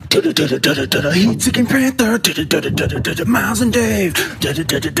Heat-seeking Panther, Miles and Dave,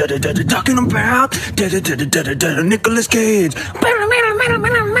 talking about Nicolas Cage.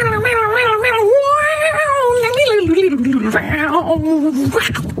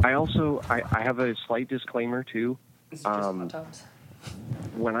 I have a slight disclaimer too.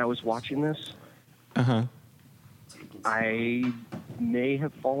 When I was watching this, I may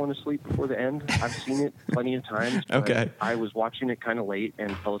have fallen asleep before the end. I've seen it plenty of times. But Okay. I was watching it kind of late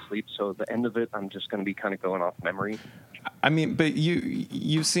and fell asleep, so the end of it, I'm just going to be kind of going off memory. I mean, but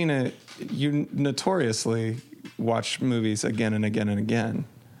you've seen it. You notoriously watch movies again and again and again.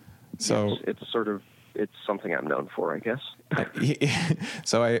 So it's something I'm known for, I guess.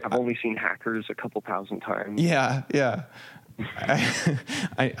 I've only seen Hackers a couple thousand times. Yeah.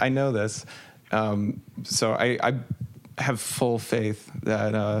 I know this. So I have full faith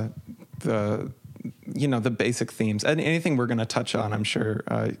that the basic themes and anything we're going to touch on, I'm sure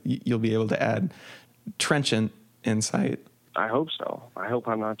you'll be able to add trenchant insight. I hope so. I hope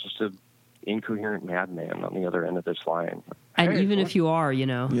I'm not just an incoherent madman on the other end of this line. And even if you are,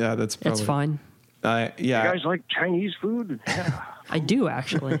 yeah, that's fine. Yeah. You guys like Chinese food? Yeah. I do,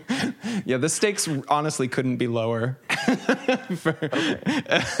 actually. Yeah, the stakes honestly couldn't be lower. Okay. Well,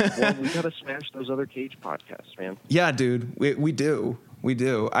 we got to smash those other Cage podcasts, man. Yeah, dude, we do.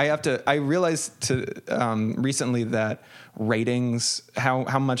 I realized recently that ratings,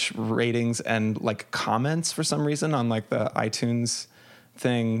 how much ratings and like comments for some reason on like the iTunes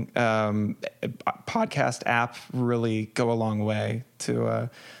thing, podcast app really go a long way to,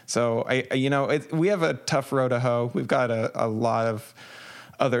 we have a tough road to hoe. We've got a lot of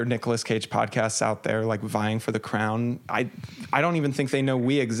other Nicolas Cage podcasts out there like vying for the crown. I don't even think they know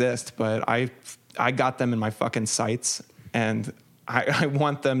we exist, but I got them in my fucking sights and I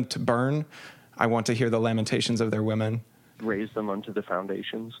want them to burn. I want to hear the lamentations of their women. Raise them unto the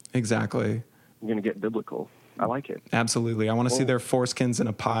foundations. Exactly. I'm going to get biblical. I like it. Absolutely. I want to see their foreskins in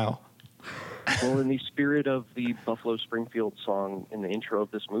a pile. Well, in the spirit of the Buffalo Springfield song in the intro of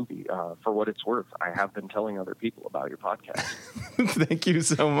this movie, for what it's worth, I have been telling other people about your podcast. Thank you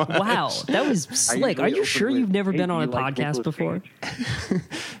so much. Wow, that was slick. Are you sure you've never been on a podcast before?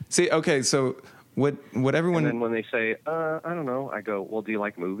 See, okay, so what everyone... And then when they say, I don't know, I go, well, do you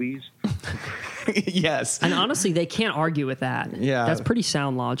like movies? Yes. And honestly, they can't argue with that. Yeah. That's pretty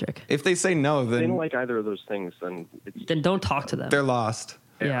sound logic. If they say no, then... If they don't like either of those things, then... Then don't talk to them. They're lost.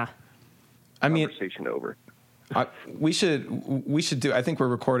 Yeah. I mean... Conversation over. We should do... I think we're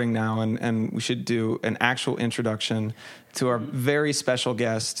recording now, and we should do an actual introduction to our very special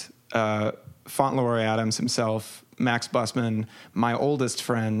guest, Fauntleroy Adams himself, Max Bussman, my oldest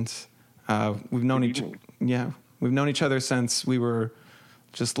friend. We've known each other since we were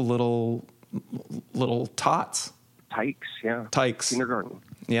just little tots. Tykes, yeah. Tykes. Kindergarten.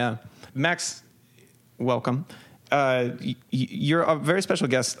 Yeah. Max, welcome. You're a very special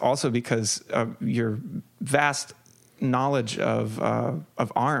guest also because of your vast knowledge of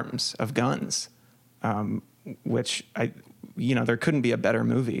arms, of guns, which there couldn't be a better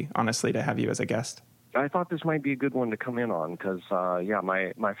movie, honestly, to have you as a guest. I thought this might be a good one to come in on because,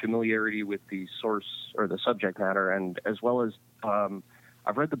 my familiarity with the source or the subject matter, and as well as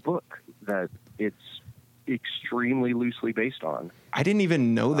I've read the book that it's extremely loosely based on. I didn't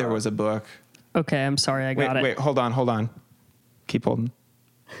even know there was a book. Okay, I'm sorry, I got it. Wait, hold on. Keep holding.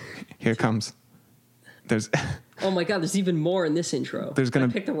 Here it comes. There's. Oh my God, there's even more in this intro. I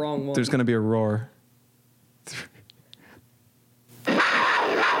picked the wrong one. There's going to be a roar.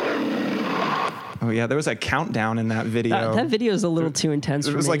 Oh, yeah, there was a countdown in that video. That video is a little too intense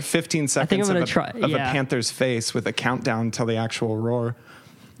for me. It was like 15 seconds of a yeah. panther's face with a countdown till the actual roar.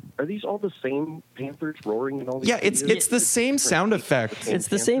 Are these all the same panthers roaring and all these? Yeah, it's the same sound effect. It's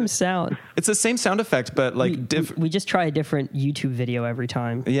the same sound. It's the same sound effect, but like we just try a different YouTube video every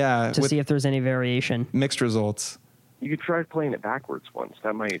time. Yeah, to see if there's any variation. Mixed results. You could try playing it backwards once.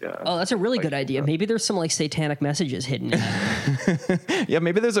 That might. Oh, that's a really good idea. Maybe there's some like satanic messages hidden in it. Yeah,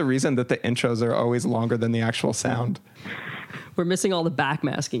 maybe there's a reason that the intros are always longer than the actual sound. We're missing all the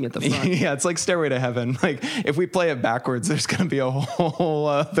backmasking at the front. Yeah, it's like Stairway to Heaven. Like if we play it backwards, there's going to be a whole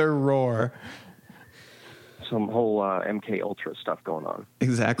other roar. Some whole MK Ultra stuff going on.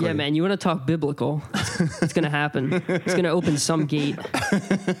 Exactly. Yeah, man, you want to talk biblical? It's going to happen. It's going to open some gate.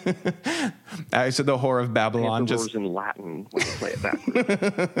 Actually, the Whore of Babylon just in Latin when you play it backwards.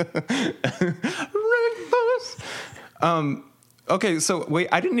 Okay, so wait,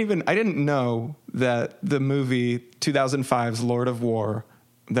 I didn't know that the movie 2005's Lord of War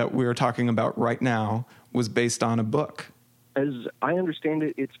that we are talking about right now was based on a book. as I understand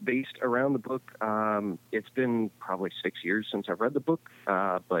it, it's based around the book. It's been probably 6 years since I've read the book,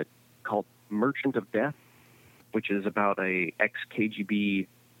 but called Merchant of Death, which is about a ex-KGB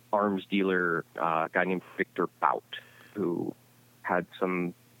arms dealer, guy named Victor Bout, who had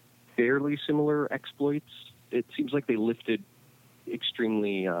some fairly similar exploits. It seems like they lifted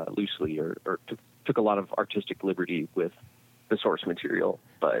extremely loosely or took a lot of artistic liberty with the source material.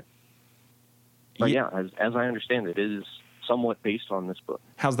 But yeah, as I understand it, it is somewhat based on this book.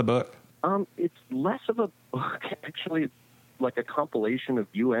 How's the book? It's less of a book. Actually, it's like a compilation of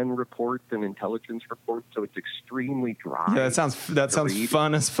UN reports and intelligence reports, so it's extremely dry. Yeah, that sounds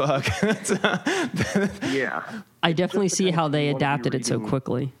fun as fuck. Yeah. I definitely see how they you wanna be adapted it so reading-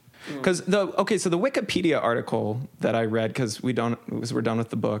 quickly. Because so the Wikipedia article that I read, because we're done with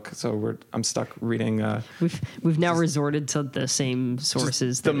the book, so I'm stuck reading. We've now resorted to the same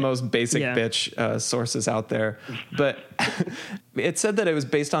sources. The most basic yeah. bitch sources out there, but it said that it was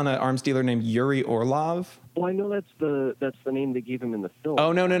based on an arms dealer named Yuri Orlov. Well, I know that's the name they gave him in the film.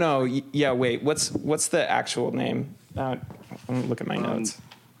 Oh no! Yeah, wait. What's the actual name? Let me look at my notes.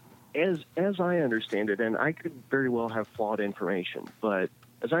 As I understand it, and I could very well have flawed information, but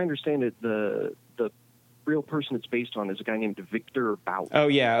as I understand it, the real person it's based on is a guy named Victor Bout. Oh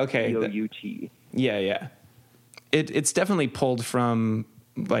yeah, okay. Bout. Yeah. It's definitely pulled from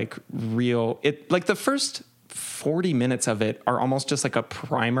like real. Like the first 40 minutes of it are almost just like a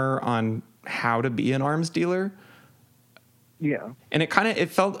primer on how to be an arms dealer. Yeah. And it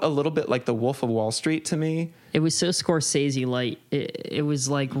felt a little bit like The Wolf of Wall Street to me. It was so Scorsese light. It was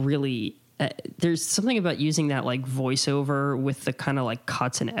like really. There's something about using that like voiceover with the kind of like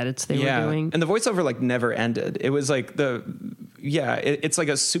cuts and edits they were doing. And the voiceover like never ended. It was like it's like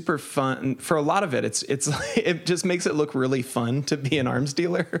a super fun for a lot of it. It's like, it just makes it look really fun to be an arms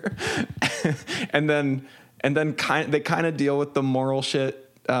dealer. and then they kind of deal with the moral shit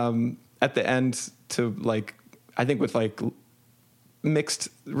at the end to like, I think with like mixed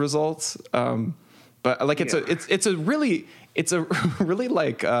results. But like it's a really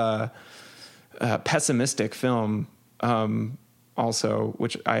like pessimistic film also,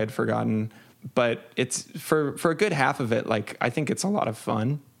 which I had forgotten, but it's for a good half of it, like I think it's a lot of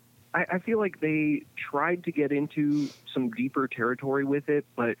fun. I feel like they tried to get into some deeper territory with it,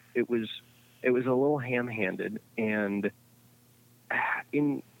 but it was a little ham-handed, and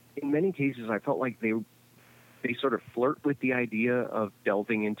in many cases I felt like they sort of flirt with the idea of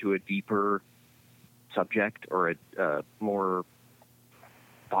delving into a deeper subject or a more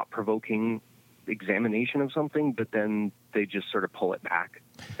thought-provoking examination of something, but then they just sort of pull it back.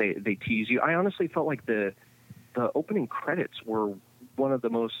 They tease you. I honestly felt like the opening credits were one of the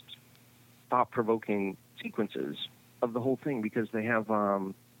most thought-provoking sequences of the whole thing, because they have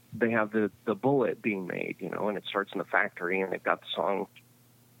the bullet being made, and it starts in the factory, and they've got the song,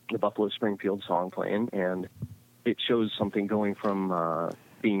 the Buffalo Springfield song playing, and it shows something going from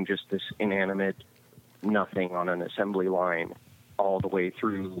being just this inanimate nothing on an assembly line all the way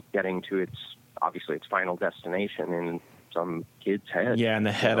through getting to its final destination in some kid's head. Yeah, in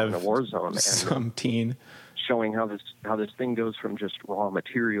the head of in a war zone, some teen. Showing how this thing goes from just raw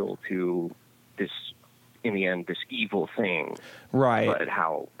material to this, in the end, this evil thing. Right. But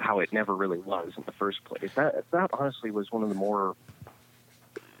how it never really was in the first place. That honestly was one of the more,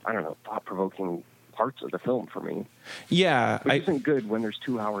 I don't know, thought-provoking parts of the film for me. Yeah. Which isn't good when there's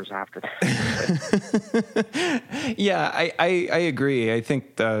 2 hours after that. Yeah, I agree. I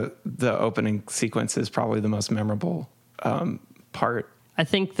think the opening sequence is probably the most memorable part. I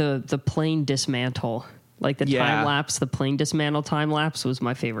think the plane dismantle, like the time lapse, the plane dismantle time lapse was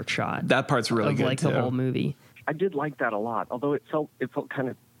my favorite shot. That part's really good like too. the whole movie. I did like that a lot, although it felt kind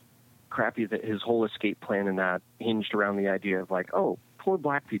of crappy that his whole escape plan in that hinged around the idea of like, oh, poor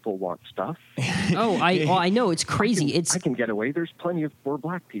black people want stuff. I know, it's crazy. I can get away. There's plenty of poor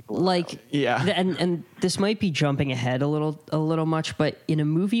black people. Like, yeah. And this might be jumping ahead a little much, but in a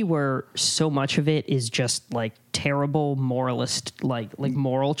movie where so much of it is just like terrible moralist, like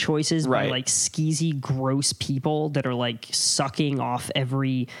moral choices by like skeezy, gross people that are like sucking off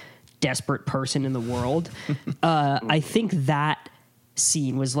every desperate person in the world. I think that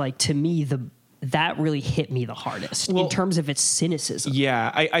scene was like, to me, that really hit me the hardest in terms of its cynicism.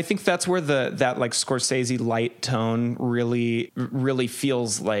 Yeah, I think that's where that like Scorsese light tone really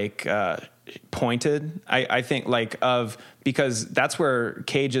feels like pointed. I think because that's where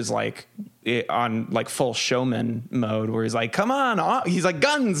Cage is like on like full showman mode, where he's like, come on, he's like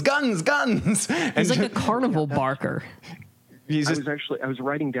guns. And he's like a carnival barker. I was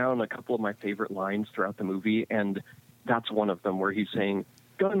writing down a couple of my favorite lines throughout the movie, and that's one of them where he's saying,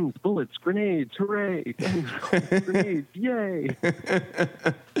 guns, bullets, grenades, hooray! Guns, bullets, grenades, yay!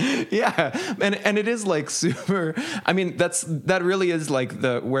 Yeah, and it is like super. I mean, that really is like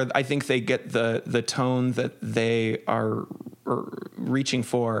where I think they get the tone that they are reaching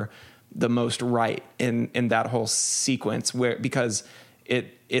for the most right in that whole sequence, because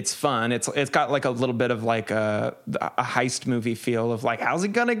it's fun. It's got like a little bit of like a heist movie feel of like, how's he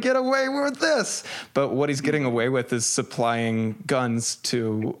gonna get away with this? But what he's getting away with is supplying guns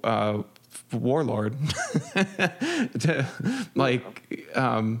to Warlord. Well,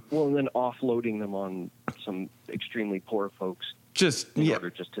 and then offloading them on some extremely poor folks in order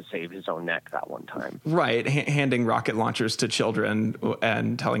just to save his own neck that one time. Right, handing rocket launchers to children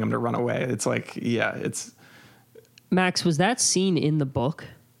and telling them to run away. It's like, it's. Max, was that scene in the book?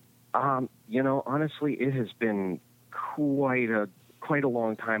 Honestly, it has been quite a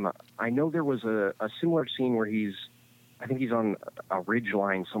long time. I know there was a similar scene where I think he's on a ridge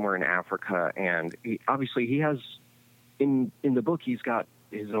line somewhere in Africa, and he has in the book he's got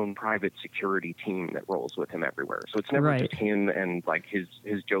his own private security team that rolls with him everywhere. So it's never just him and like his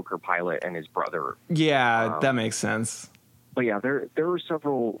Joker pilot and his brother. Yeah, that makes sense. But yeah, there were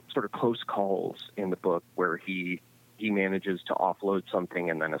several sort of close calls in the book where he manages to offload something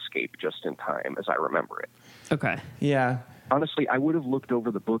and then escape just in time, as I remember it. Okay. Yeah. Honestly, I would have looked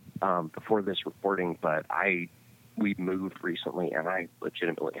over the book before this recording, but we moved recently, and I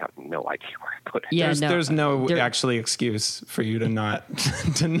legitimately have no idea where I put it. Yeah, there's no actually excuse for you to not.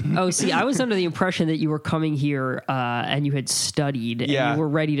 Oh, see, I was under the impression that you were coming here and you had studied and you were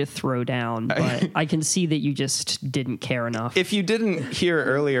ready to throw down, but I can see that you just didn't care enough. If you didn't hear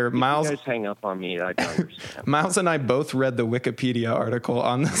earlier, Miles... You guys hang up on me, I don't understand. Miles and I both read the Wikipedia article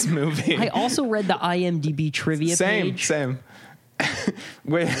on this movie. I also read the IMDb trivia page. Same.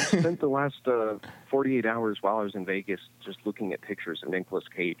 I spent the last 48 hours while I was in Vegas just looking at pictures of Nicolas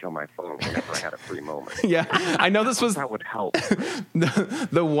Cage on my phone whenever I had a free moment. Yeah, I know this was... That would help.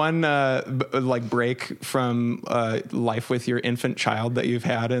 the one like break from life with your infant child that you've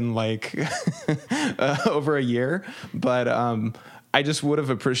had in like over a year, but I just would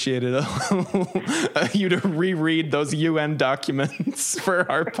have appreciated you to reread those UN documents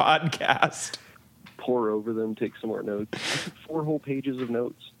for our podcast. Pour over them, take some more notes. I took 4 whole pages of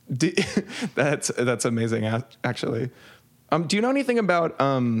notes. That's amazing, actually. Do you know anything about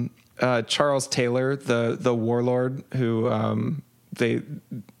Charles Taylor, the warlord who the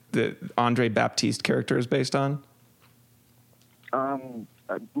Andre Baptiste character is based on?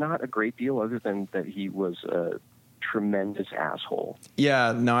 Not a great deal, other than that he was a tremendous asshole.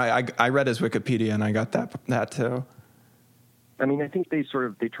 Yeah, no, I read his Wikipedia and I got that too. I mean, I think they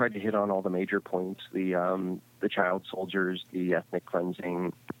tried to hit on all the major points: the child soldiers, the ethnic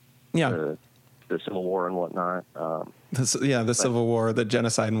cleansing, the Civil War and whatnot. The Civil War, the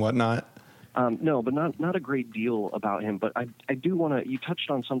genocide and whatnot. No, but not a great deal about him. But I do want to. You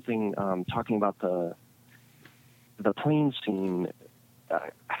touched on something talking about the plane scene.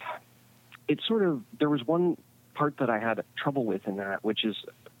 It's sort of, there was one part that I had trouble with in that, which is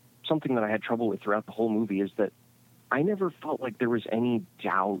something that I had trouble with throughout the whole movie, is that I never felt like there was any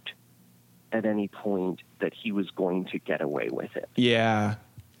doubt at any point that he was going to get away with it. Yeah.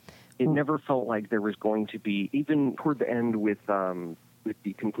 It never felt like there was going to be, even toward the end with the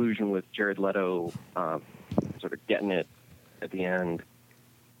conclusion with Jared Leto sort of getting it at the end,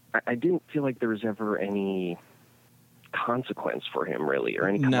 I didn't feel like there was ever any consequence for him, really, or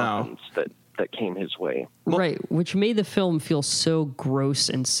any comeuppance that came his way. Right, which made the film feel so gross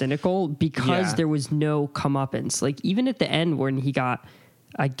and cynical because there was no comeuppance. Like, even at the end when he got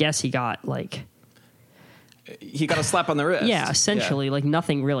a slap on the wrist. Yeah, essentially, like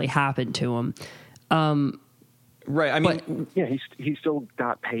nothing really happened to him. Right, I mean... he still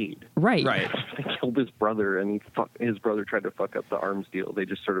got paid. Right. They killed his brother, and his brother tried to fuck up the arms deal. They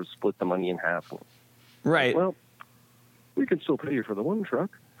just sort of split the money in half. Right. Well, we can still pay you for the one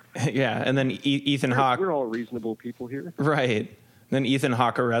truck. Yeah, and then Ethan Hawke... We're all reasonable people here. Right. Then Ethan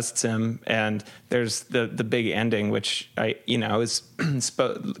Hawke arrests him, and there's the big ending, which is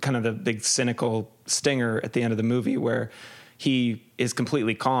kind of the big cynical stinger at the end of the movie, where he is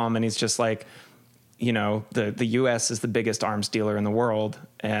completely calm, and he's just like, the U.S. is the biggest arms dealer in the world,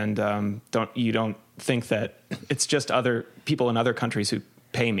 and don't think that it's just other people in other countries who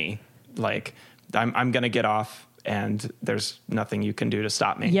pay me. Like, I'm going to get off and there's nothing you can do to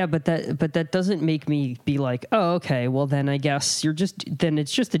stop me. Yeah, but that doesn't make me be like, oh, okay, well then I guess then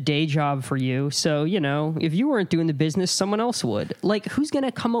it's just a day job for you. So, if you weren't doing the business, someone else would. Like, who's going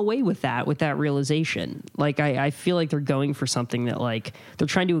to come away with that realization? Like, I feel like they're going for something that, like, they're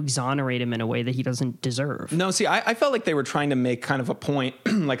trying to exonerate him in a way that he doesn't deserve. No, see, I felt like they were trying to make kind of a point,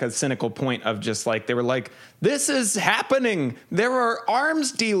 like a cynical point of just like, they were like, this is happening. There are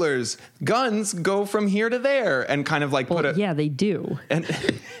arms dealers. Guns go from here to there. And kind of like yeah, they do. And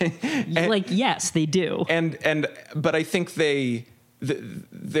like, yes, they do. But I think the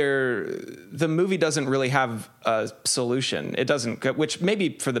movie doesn't really have a solution. It doesn't, which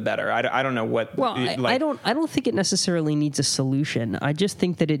maybe for the better. I don't know what. Well, I don't think it necessarily needs a solution. I just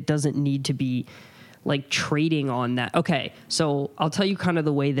think that it doesn't need to be like trading on that. Okay, so I'll tell you kind of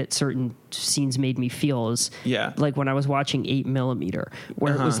the way that certain scenes made me feel is like when I was watching 8mm,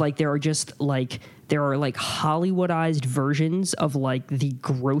 where it was like there are like Hollywoodized versions of like the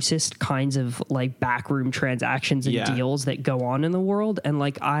grossest kinds of like backroom transactions and deals that go on in the world. And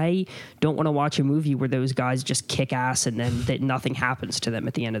like, I don't want to watch a movie where those guys just kick ass and then that nothing happens to them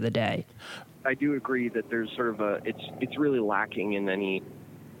at the end of the day. I do agree that there's sort of it's really lacking in any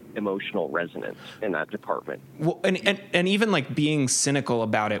emotional resonance in that department. Well, and even like being cynical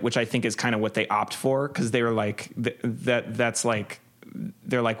about it, which I think is kind of what they opt for, because they were like that's like,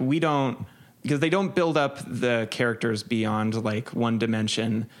 they're like, we don't, because they don't build up the characters beyond like one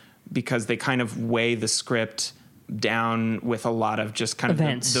dimension, because they kind of weigh the script down with a lot of just kind of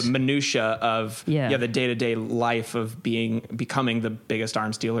the minutia of the day-to-day life of becoming the biggest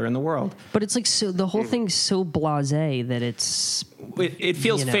arms dealer in the world. But it's like, so the whole thing's so blasé that it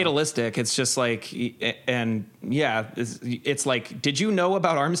feels fatalistic. It's just like, and it's like, did you know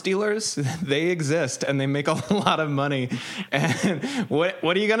about arms dealers? They exist and they make a lot of money. And what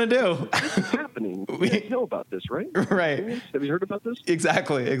are you gonna do? This is happening. You know about this, right? Right. Have you heard about this?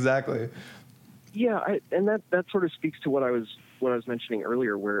 Exactly. Yeah, and that sort of speaks to what I was mentioning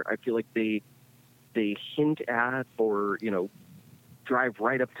earlier, where I feel like they hint at or drive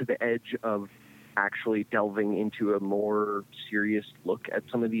right up to the edge of actually delving into a more serious look at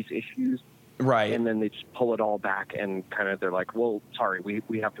some of these issues, right? And then they just pull it all back and kind of they're like, well, sorry,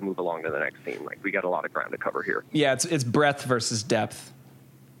 we have to move along to the next theme. Like, we got a lot of ground to cover here. Yeah, it's breadth versus depth.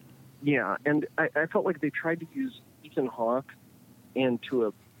 Yeah, and I felt like they tried to use Ethan Hawke, and to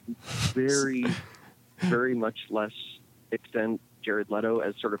a very, very much less extent Jared Leto,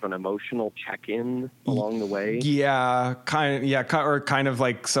 as sort of an emotional check-in along the way. Yeah, kind of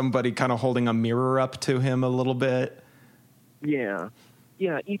like somebody kind of holding a mirror up to him a little bit. Yeah.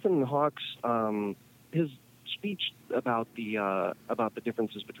 Ethan Hawke's his speech about the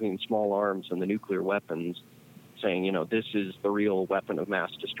differences between small arms and the nuclear weapons, saying this is the real weapon of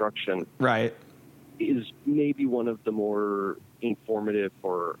mass destruction. Right. Is maybe one of the more informative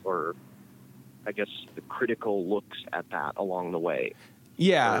or I guess the critical looks at that along the way.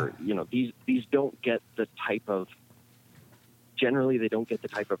 Yeah. Where, these don't get the type of, generally they don't get the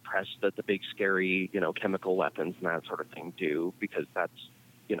type of press that the big scary, chemical weapons and that sort of thing do, because that's,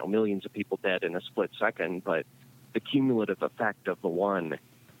 millions of people dead in a split second. But the cumulative effect of the one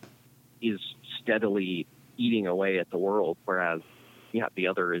is steadily eating away at the world, whereas the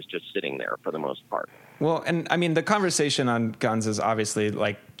other is just sitting there for the most part. Well, and I mean, the conversation on guns is obviously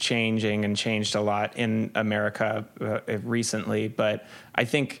like changed a lot in America recently, but I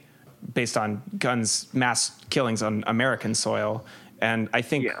think based on guns, mass killings on American soil, and I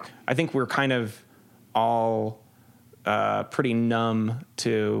think we're kind of all pretty numb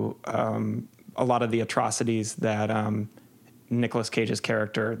to a lot of the atrocities that Nicolas Cage's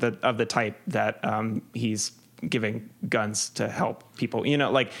character, of the type that he's giving guns to help people,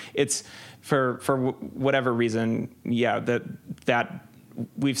 like it's for whatever reason. Yeah. That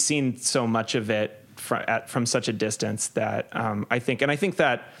we've seen so much of it from such a distance that I think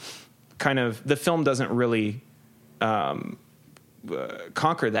that kind of the film doesn't really conquer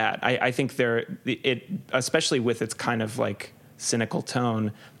that. I think it, especially with its kind of like cynical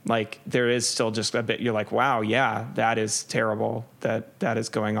tone, like there is still just a bit, you're like, wow, yeah, that is terrible. That is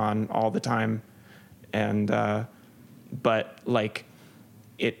going on all the time. And, but like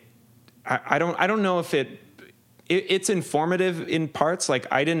I don't know if it's informative in parts. Like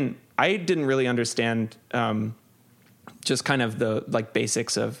I didn't really understand, just kind of the like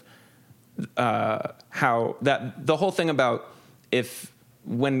basics of, how that the whole thing about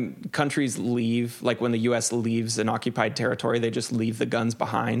when countries leave, like when the U.S. leaves an occupied territory, they just leave the guns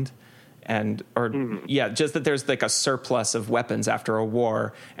behind. Just that there's like a surplus of weapons after a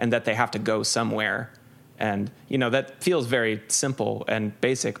war and that they have to go somewhere. And, that feels very simple and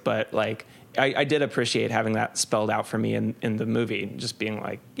basic, but like I did appreciate having that spelled out for me in the movie, just being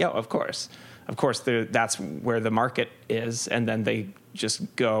like, yeah, of course, that's where the market is, and then they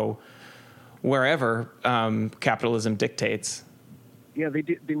just go wherever capitalism dictates. Yeah,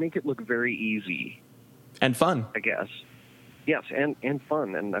 they make it look very easy and fun, I guess. Yes, and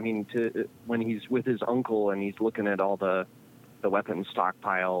fun. And I mean, when he's with his uncle and he's looking at all the weapons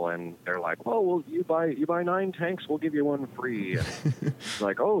stockpile, and they're like, "Oh, well, you buy 9 tanks, we'll give you one free." And it's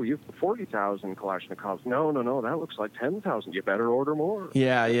like, "Oh, you've 40,000 Kalashnikovs. No, that looks like 10,000. You better order more."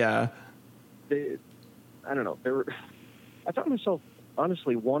 Yeah. I don't know. I found myself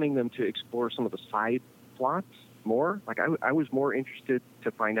honestly wanting them to explore some of the side plots more. Like I was more interested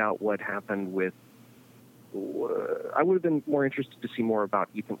to find out what happened with. I would have been more interested to see more about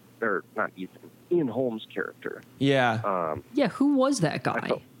Ian Holmes' character. Yeah. Who was that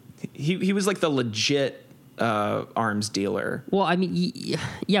guy? He was like the legit arms dealer. Well, I mean,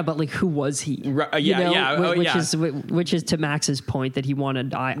 yeah, but like, who was he? Which is to Max's point that he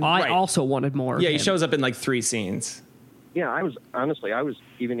wanted. I also wanted more. Yeah, of he him. shows up in like 3 scenes. Yeah, I was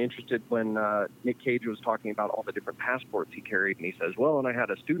even interested when Nick Cage was talking about all the different passports he carried, and he says, "Well, and I had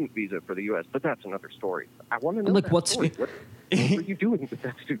a student visa for the U.S., but that's another story." I want to know what were you doing with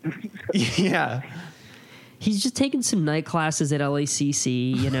that student visa? Yeah. He's just taking some night classes at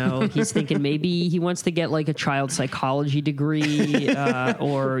LACC. He's thinking maybe he wants to get like a child psychology degree,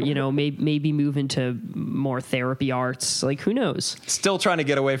 or maybe move into more therapy arts. Like, who knows? Still trying to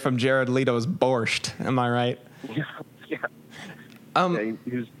get away from Jared Leto's borscht. Am I right? Yeah.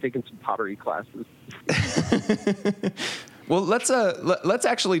 He was taking some pottery classes. Well, let's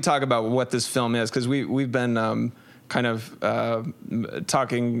actually talk about what this film is, because we've been kind of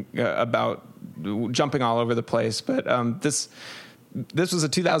talking about jumping all over the place, but this was a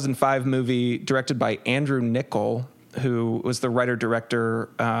 2005 movie directed by Andrew Niccol, who was the writer-director,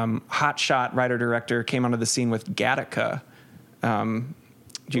 hotshot writer-director, came onto the scene with Gattaca. Do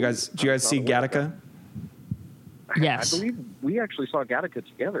you guys see Gattaca? Yes. I believe we actually saw Gattaca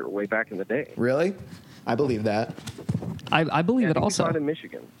together way back in the day. Really? I believe that. I believe it also. We saw it in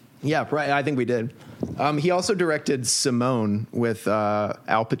Michigan. Yeah, right. I think we did. He also directed Simone with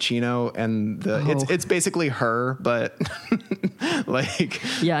Al Pacino, and it's basically Her, but like.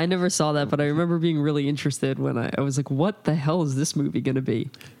 Yeah, I never saw that, but I remember being really interested when I was like, "What the hell is this movie going to be?"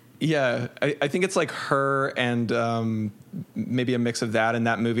 Yeah, I think it's like Her and maybe a mix of that and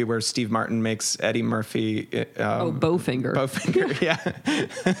that movie where Steve Martin makes Eddie Murphy. Bowfinger. Bowfinger, yeah.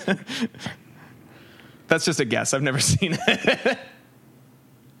 That's just a guess. I've never seen it.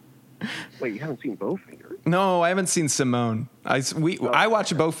 Wait, you haven't seen Bowfinger? No, I haven't seen Simone. I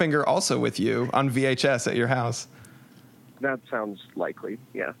watched Bowfinger also with you on VHS at your house. That sounds likely,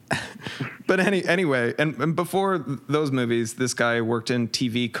 yeah. But anyway, and before those movies, this guy worked in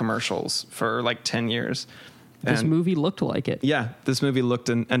TV commercials for like 10 years. This movie looked like it. Yeah, this movie looked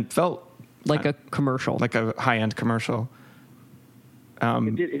and felt like a commercial, like a high-end commercial.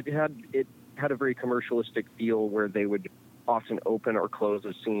 It had a very commercialistic feel where they would often open or close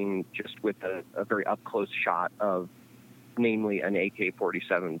a scene just with a very up-close shot of, namely, an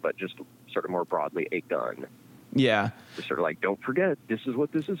AK-47, but just sort of more broadly a gun. Yeah. Just sort of like, don't forget, this is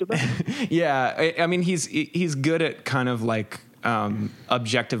what this is about. Yeah. I mean, he's good at kind of like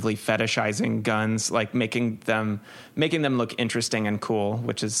objectively fetishizing guns, like making them look interesting and cool,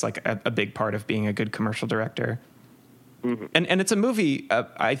 which is like a big part of being a good commercial director. Mm-hmm. And it's a movie,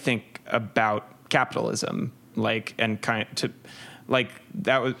 I think, about capitalism, like, and kind of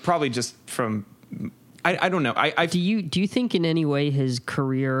that was probably just from. I don't know. Do you think in any way his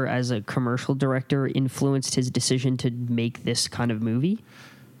career as a commercial director influenced his decision to make this kind of movie?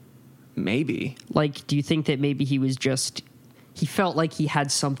 Maybe. Like, do you think that maybe he felt like he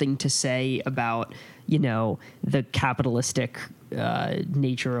had something to say about, the capitalistic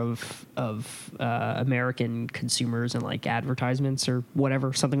nature of American consumers and like advertisements or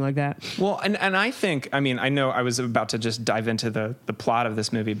whatever, something like that? Well, and I think, I mean, I know I was about to just dive into the plot of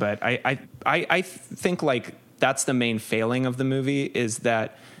this movie, but I think like that's the main failing of the movie, is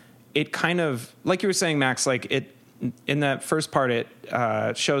that it kind of, like you were saying, Max, like it, in that first part, it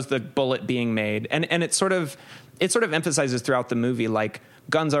shows the bullet being made, and it sort of emphasizes throughout the movie, like,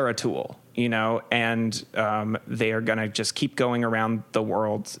 guns are a tool, and they are going to just keep going around the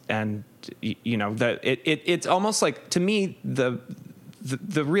world. And, it's almost like, to me, the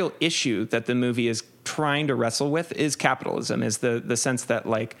real issue that the movie is trying to wrestle with is capitalism, is the sense that,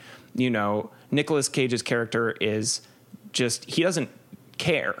 like, Nicolas Cage's character is just, he doesn't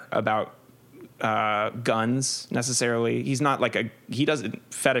care about guns necessarily. He's not like he doesn't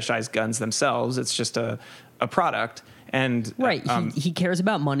fetishize guns themselves. It's just a a product. And right, he cares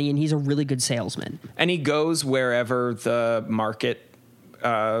about money, and he's a really good salesman. And he goes wherever the market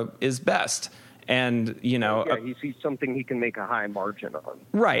is best. And, you know, he sees something he can make a high margin on.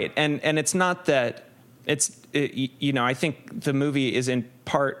 Right. And it's not that you know, I think the movie is in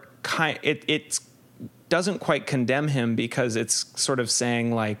part it doesn't quite condemn him, because it's sort of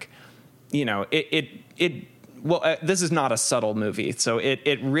saying, like, you know, this is not a subtle movie. So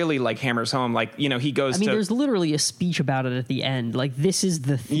it really, like, hammers home, like, you know, he goes there's literally a speech about it at the end. Like, this is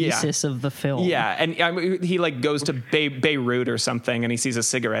the thesis of the film. Yeah. And he, like, goes to Beirut or something, and he sees a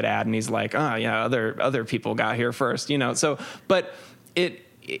cigarette ad, and he's like, oh yeah, other people got here first, you know? So, but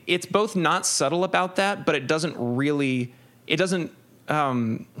it's both not subtle about that, but it doesn't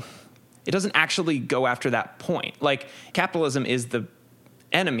actually go after that point. Like, capitalism is the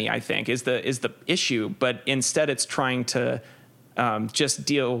enemy, I think, is the issue, but instead it's trying to just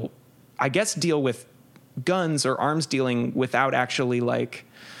deal with guns or arms dealing without actually, like,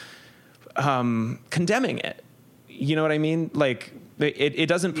 condemning it. You know what I mean? Like, it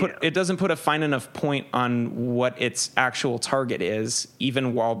doesn't put a fine enough point on what its actual target is,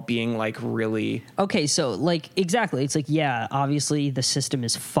 even while being, like, really okay. So, like, exactly, it's like, yeah, obviously the system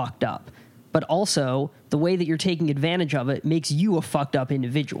is fucked up, but also the way that you're taking advantage of it makes you a fucked up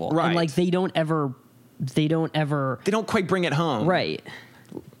individual. Right. And, like, they don't quite bring it home. Right.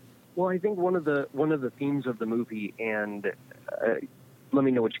 Well, I think one of the themes of the movie, and let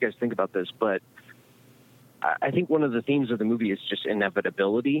me know what you guys think about this, but I think one of the themes of the movie is just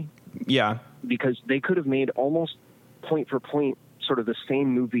inevitability. Yeah. Because they could have made almost point for point sort of the same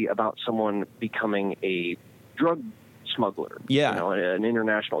movie about someone becoming a drug smuggler. Yeah. You know, an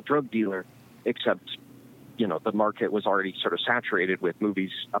international drug dealer, except, you know, the market was already sort of saturated with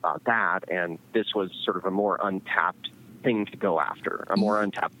movies about that, and this was sort of a more untapped thing to go after, a more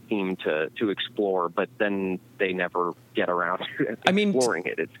untapped theme to explore, but then they never get around to exploring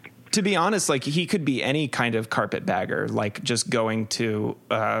it. To be honest, like, he could be any kind of carpetbagger, like, just going to,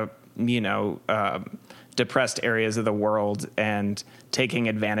 depressed areas of the world and taking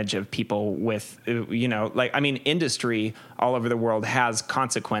advantage of people with, you know, like, I mean, industry all over the world has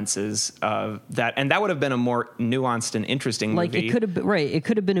consequences of that. And that would have been a more nuanced and interesting movie. Like, it could have been, right. It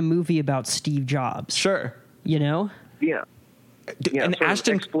could have been a movie about Steve Jobs. Sure. You know? Yeah. And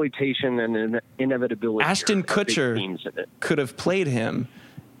exploitation and inevitability. Ashton Kutcher could have played him.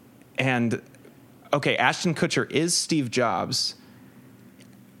 And, okay, Ashton Kutcher is Steve Jobs,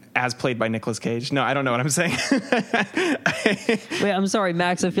 as played by Nicolas Cage. No, I don't know what I'm saying. Wait, I'm sorry,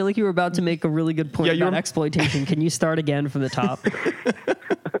 Max. I feel like you were about to make a really good point about exploitation. Can you start again from the top?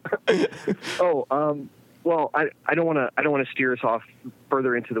 Well, I don't want to steer us off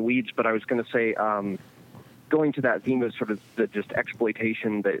further into the weeds, but I was going to say, going to that theme of sort of the just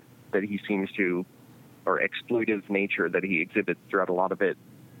exploitation that he seems to, or exploitive nature that he exhibits throughout a lot of it.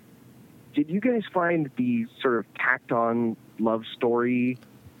 Did you guys find the sort of tacked on love story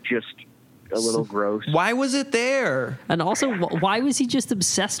just a little gross? Why was it there? And also, why was he just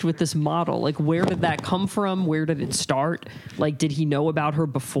obsessed with this model? Like, where did that come from? Where did it start? Like, did he know about her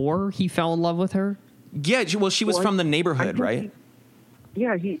before he fell in love with her? Yeah, well, she was from the neighborhood, right?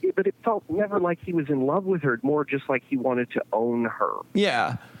 But it felt never like he was in love with her, more just like he wanted to own her.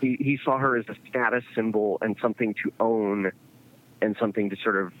 Yeah. He saw her as a status symbol and something to own and something to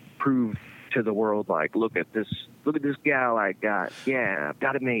sort of prove to the world, like, look at this gal I got. Yeah, I've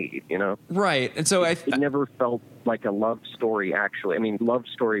got it made, you know? Right. And so it never felt like a love story, actually. I mean, love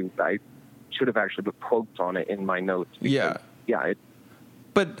story, I should have actually put quotes on it in my notes. Because, yeah.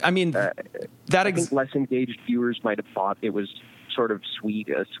 But, I mean, I think less engaged viewers might have thought it was sort of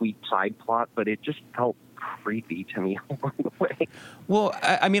a sweet side plot, but it just felt creepy to me along the way. Well,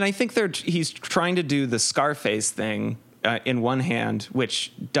 I mean, I think he's trying to do the Scarface thing, in one hand,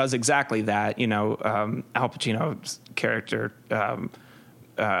 which does exactly that. You know, Al Pacino's character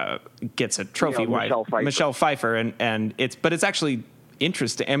gets a trophy wife, Michelle Pfeiffer, and it's actually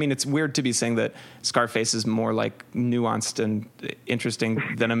interesting. I mean, it's weird to be saying that Scarface is more, like, nuanced and interesting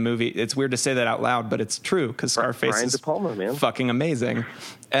than a movie. It's weird to say that out loud, but it's true, because Scarface Brian is De Palma, man. Fucking amazing.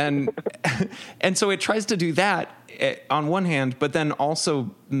 And and so it tries to do that on one hand, but then also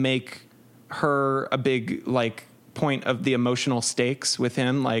make her a big, like, point of the emotional stakes with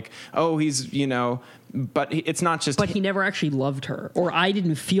him, like, oh, he's, you know, but it's not just. But he never actually loved her, or I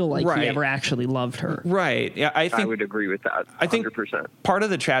didn't feel like he ever actually loved her. Right. Yeah, I would agree with that. 100%. I think part of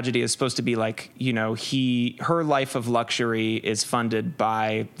the tragedy is supposed to be, like, you know, her life of luxury is funded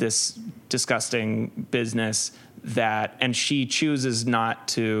by this disgusting business and she chooses not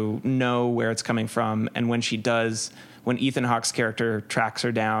to know where it's coming from. And when she does, when Ethan Hawke's character tracks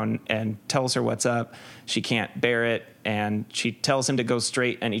her down and tells her what's up, she can't bear it. And she tells him to go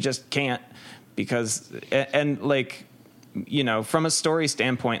straight, and he just can't, because, and like, you know, from a story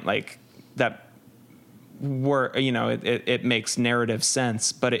standpoint, like that it makes narrative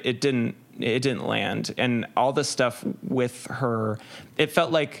sense, but it didn't land. And all the stuff with her, it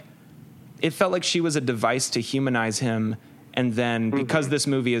felt like she was a device to humanize him. And then because this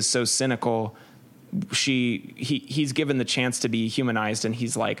movie is so cynical, he's given the chance to be humanized, and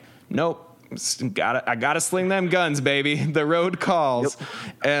he's like, nope, I gotta sling them guns, baby. The road calls.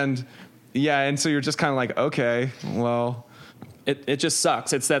 Yep. And so you're just kind of like, okay, well, it just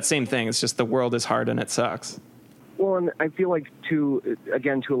sucks. It's that same thing. It's just the world is hard and it sucks. Well, and I feel like to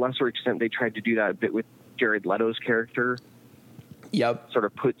a lesser extent, they tried to do that a bit with Jared Leto's character. Yep. Sort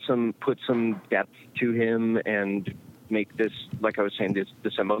of put some depth to him and make this, like I was saying,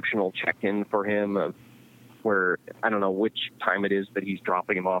 this emotional check-in for him of where, I don't know which time it is, but he's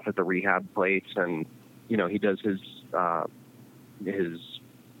dropping him off at the rehab place, and, you know, he does his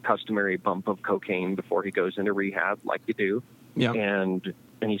customary bump of cocaine before he goes into rehab, like you do. Yeah. And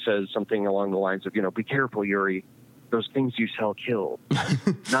he says something along the lines of, you know, be careful, Yuri. Those things you sell kill.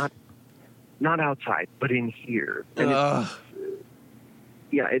 not outside, but in here. And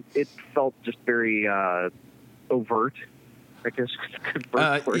it felt just very overt, I guess.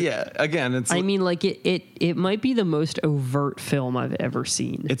 Yeah. Again, it's. I mean, like it might be the most overt film I've ever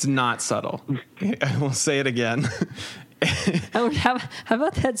seen. It's not subtle. I will say it again. How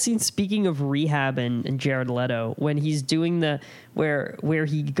about that scene, speaking of rehab and Jared Leto, when he's doing where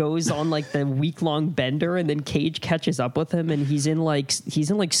he goes on like the week-long bender, and then Cage catches up with him, and he's in like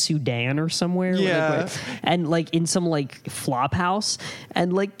Sudan or somewhere, yeah, and like in some like flop house,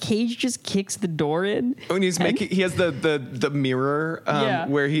 and like Cage just kicks the door in. When he has the mirror,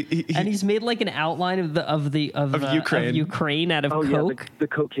 where he and he's made like an outline of Ukraine out of coke. Yeah, the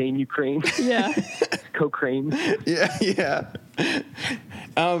cocaine Ukraine. Yeah. Cocaine. Yeah.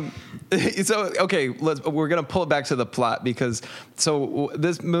 So okay, we're gonna pull it back to the plot, because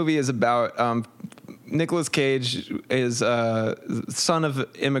this movie is about Nicolas Cage is son of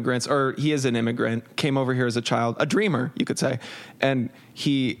immigrants, or he is an immigrant, came over here as a child, a dreamer, you could say, and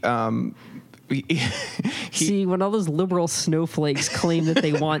he see, when all those liberal snowflakes claim that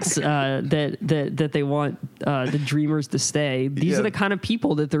they want that they want the dreamers to stay, these are the kind of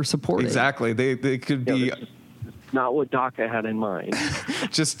people that they're supporting. Exactly, they could be. Not what DACA had in mind.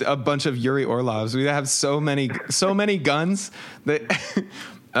 Just a bunch of Yuri Orlovs. We have so many guns that.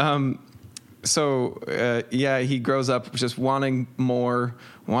 He grows up just wanting more,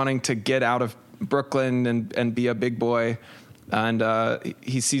 wanting to get out of Brooklyn and be a big boy. And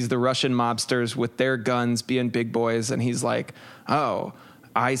he sees the Russian mobsters with their guns being big boys, and he's like, oh,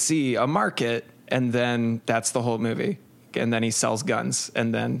 I see a market. And then that's the whole movie. And then he sells guns,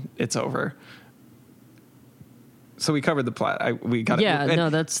 and then it's over. So we covered the plot. We got it.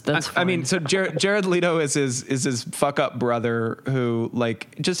 No, that's fine. I mean, so Jared Leto is his fuck up brother who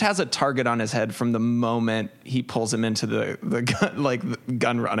like just has a target on his head from the moment he pulls him into the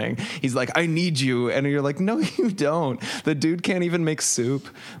gun running. He's like, I need you, and you're like, no, you don't. The dude can't even make soup.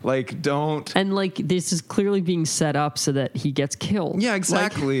 Like, don't. And like, this is clearly being set up so that he gets killed. Yeah,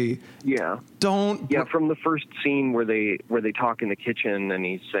 exactly. Don't. Yeah, from the first scene where they talk in the kitchen, and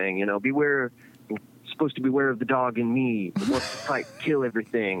he's saying, you know, beware. Supposed to beware of the dog in me. Wants to fight, kill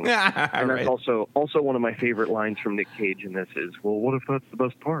everything. And that's also one of my favorite lines from Nick Cage in this is, well, what if that's the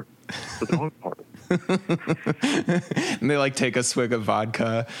best part? The dog part. And they like take a swig of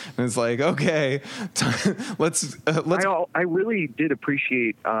vodka, and it's like, okay, let's. I really did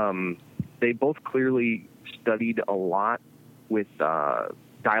appreciate. They both clearly studied a lot with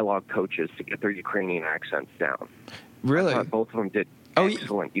dialogue coaches to get their Ukrainian accents down. Really, I thought both of them did.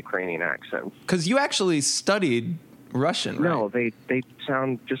 Excellent Ukrainian accents. Because you actually studied Russian, right? No, they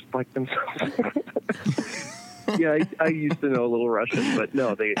sound just like themselves. Yeah, I used to know a little Russian, but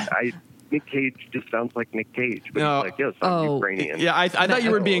no, Nick Cage just sounds like Nick Cage, but he's like, yes, I'm Ukrainian. Yeah, I thought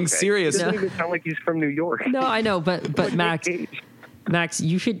you were being serious. It doesn't even sound like he's from New York. No, I know, but Max,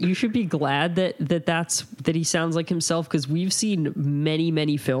 you should be glad that he sounds like himself, because we've seen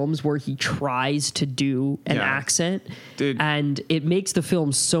many films where he tries to do an accent, dude, and it makes the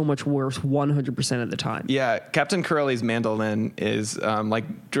film so much worse 100% of the time. Yeah, Captain Corelli's mandolin is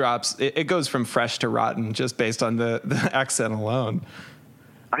drops. It goes from fresh to rotten just based on the accent alone.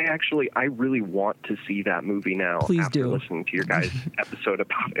 I really want to see that movie now. Please after do. Listening to your guys' episode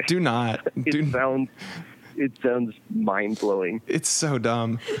about it. Do not. It sounds mind-blowing. It's so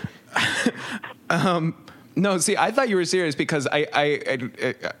dumb. No, see, I thought you were serious because I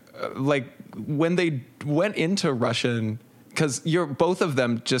like when they went into Russian, because both of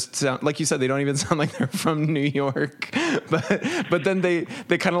them just sound like you said, they don't even sound like they're from New York, but then they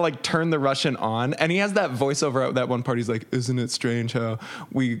kind of like turn the Russian on, and he has that voiceover at that one part. He's like, "Isn't it strange how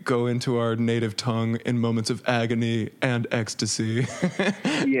we go into our native tongue in moments of agony and ecstasy?"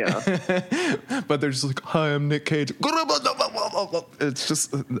 Yeah. But they're just like, "Hi, I'm Nick Cage." It's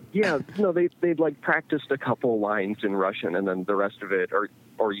just no, they'd like practiced a couple lines in Russian, and then the rest of it,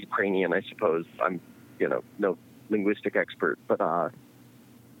 or Ukrainian, I suppose. I'm no linguistic expert, but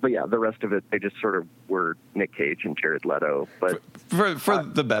yeah, the rest of it, they just sort of were Nick Cage and Jared Leto. But for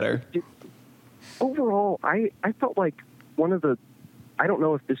the better. Overall, I felt like I don't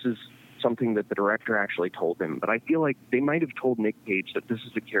know if this is something that the director actually told him, but I feel like they might have told Nick Cage that this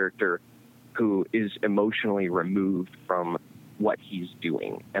is a character who is emotionally removed from what he's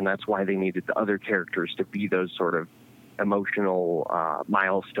doing, and that's why they needed the other characters to be those sort of emotional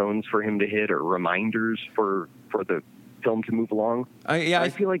milestones for him to hit, or reminders for the film to move along. I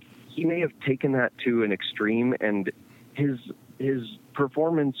feel like he may have taken that to an extreme, and his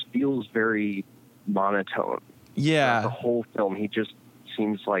performance feels very monotone. Yeah, the whole film, he just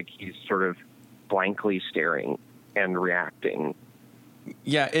seems like he's sort of blankly staring and reacting.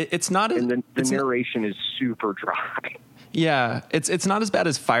 Yeah, it's not. And the narration is super dry. Yeah, it's not as bad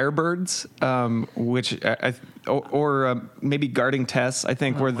as Firebirds, which or maybe Guarding Tess, I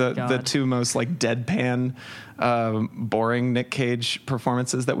think, were the two most like deadpan, boring Nick Cage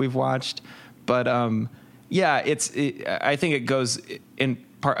performances that we've watched. But I think it goes in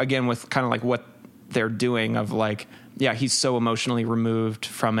part again with kind of like what they're doing of like, yeah, he's so emotionally removed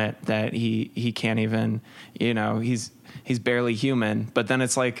from it that he can't even, he's barely human. But then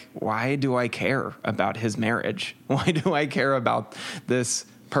it's like, why do I care about his marriage? Why do I care about this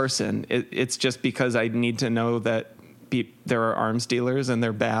person? It's just because I need to know that there are arms dealers and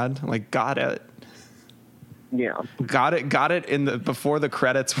they're bad. Like, got it. Yeah. Got it before the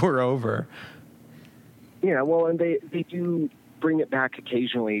credits were over. Yeah, well, and they do bring it back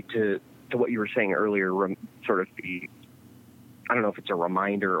occasionally to what you were saying earlier, sort of I don't know if it's a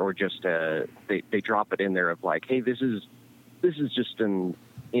reminder or just they drop it in there of like, hey, this is just an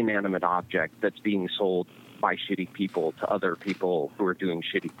inanimate object that's being sold by shitty people to other people who are doing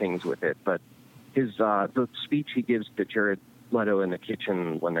shitty things with it. But the speech he gives to Jared Leto in the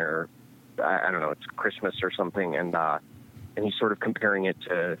kitchen when they're, I don't know, it's Christmas or something, and he's sort of comparing it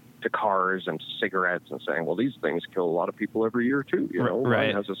to cars and cigarettes and saying, well, these things kill a lot of people every year too. Right.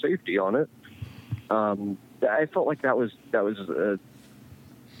 It has a safety on it. I felt like that was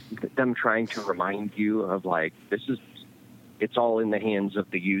them trying to remind you of like, it's all in the hands of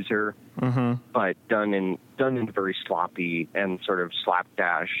the user, but done in very sloppy and sort of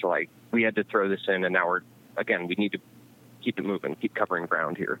slapdash. Like, we had to throw this in, and now we need to keep it moving, keep covering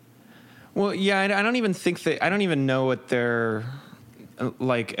ground here. Well, yeah, I don't even think I don't even know what they're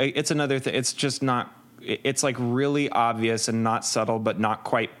like. It's another thing. It's just not. It's like really obvious and not subtle, but not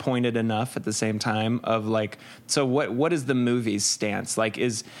quite pointed enough at the same time. Of like, so what is the movie's stance? Like,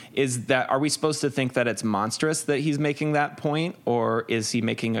 is that, are we supposed to think that it's monstrous that he's making that point, or is he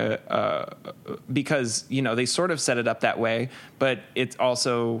making because they sort of set it up that way, but it's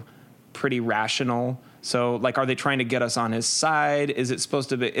also pretty rational. So, like, are they trying to get us on his side? Is it supposed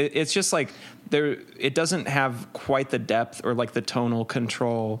to be? It's just like it doesn't have quite the depth or like the tonal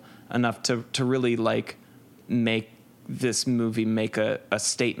control enough to really like make this movie make a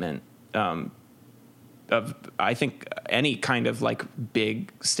statement of, I think, any kind of like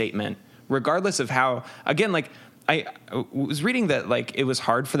big statement, regardless of how. Again, like, I was reading that like it was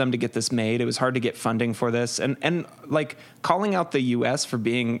hard for them to get this made. It was hard to get funding for this, and like calling out the U.S. for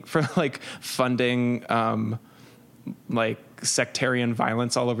like funding like sectarian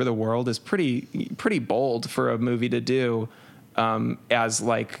violence all over the world is pretty bold for a movie to do, as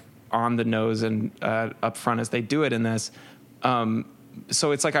like on the nose and up front as they do it in this.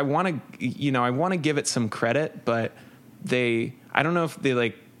 So it's like I want to give it some credit, but I don't know if they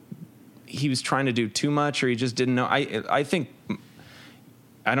like. He was trying to do too much, or he just didn't know. I think,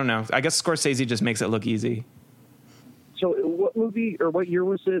 I don't know. I guess Scorsese just makes it look easy. So what movie or what year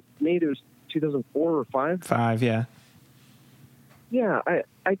was it made? It was 2004 or 5? 5, yeah. Yeah,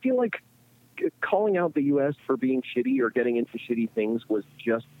 I feel like calling out the U.S. for being shitty or getting into shitty things was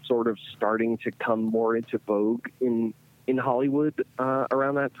just sort of starting to come more into vogue in Hollywood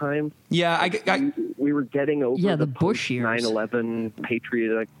around that time. Yeah, we were getting over the Bush years. 9/11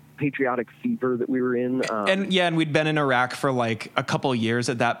 patriotic fever that we were in. And we'd been in Iraq for like a couple years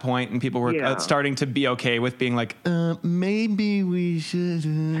at that point, and people were starting to be okay with being like, maybe we should,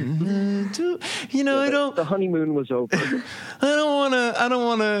 the honeymoon was over. I don't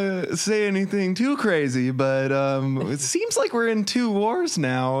want to say anything too crazy, but it seems like we're in 2 wars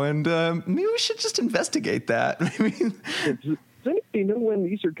now, and maybe we should just investigate that. I mean, does anybody know when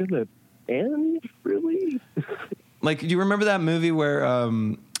these are gonna end? Really? Like, do you remember that movie where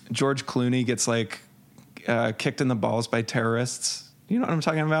George Clooney gets like kicked in the balls by terrorists? You know what I'm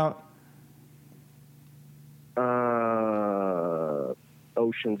talking about?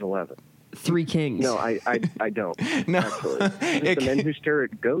 Ocean's 11. Three Kings. No, I don't. No. Actually. The Men Who Stare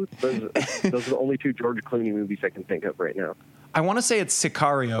at Goats. Those are the only 2 George Clooney movies I can think of right now. I want to say it's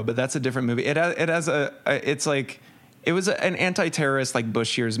Sicario, but that's a different movie. It has it's like, it was an anti-terrorist like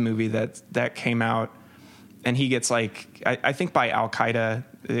Bush years movie that came out, and he gets like, I think by Al Qaeda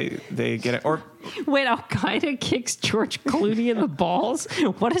they get it, or wait, Al Qaeda kicks George Clooney in the balls?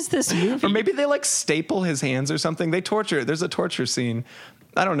 What is this movie? Or maybe they like staple his hands or something. They torture. There's a torture scene.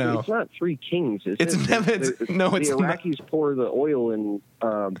 I don't know. It's not Three Kings, is it's it? Never, it's the not. Iraqis pour the oil in.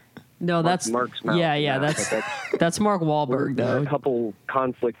 No, that's Mark's mouth. Yeah, that's Mark Wahlberg though. We're a couple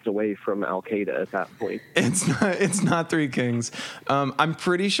conflicts away from Al Qaeda at that point. It's not Three Kings. I'm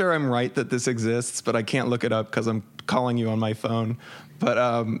pretty sure I'm right that this exists, but I can't look it up because I'm calling you on my phone. But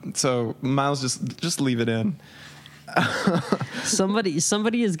so Miles, just leave it in. Somebody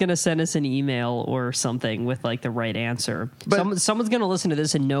is going to send us an email or something with like the right answer. But someone's going to listen to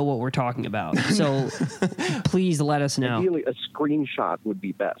this and know what we're talking about. So please let us know. Ideally, a screenshot would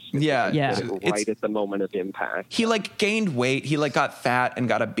be best. Yeah. Right at the moment of impact. He like gained weight. He like got fat and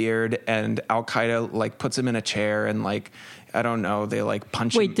got a beard, and Al Qaeda like puts him in a chair and like, I don't know, they like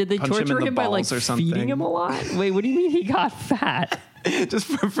punch him. Wait, did they torture him by like feeding him a lot? Wait, what do you mean he got fat? Just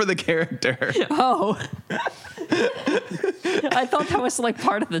for the character. Oh. I thought that was like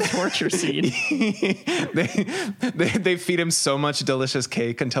part of the torture scene. they feed him so much delicious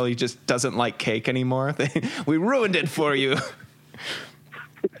cake until he just doesn't like cake anymore. We ruined it for you.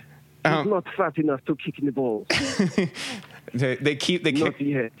 He's not fat enough to kick in the balls. They kick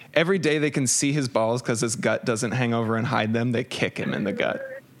every day. They can see his balls because his gut doesn't hang over and hide them. They kick him in the gut.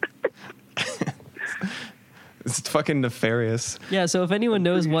 It's fucking nefarious. Yeah, so if anyone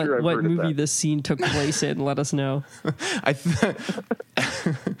knows what movie this scene took place in, let us know. I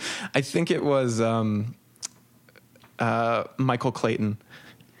think it was Michael Clayton.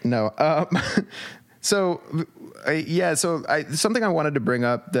 No. Something I wanted to bring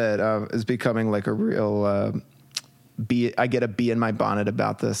up that is becoming like a real I get a bee in my bonnet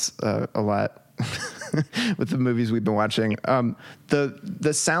about this a lot with the movies we've been watching. The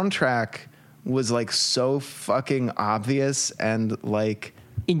soundtrack was like so fucking obvious and like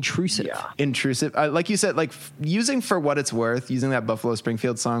intrusive. Like you said, like using For What It's Worth, using that Buffalo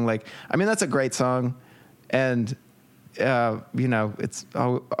Springfield song. Like, I mean, that's a great song. And, it's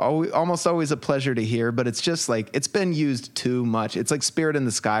almost always a pleasure to hear, but it's just like, it's been used too much. It's like Spirit in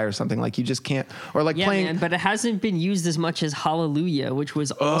the Sky or something. Like you just can't, or like playing. Man, but it hasn't been used as much as Hallelujah, which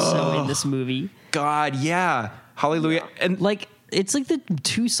was also in this movie. God. Yeah. Hallelujah. Yeah. And like, it's like the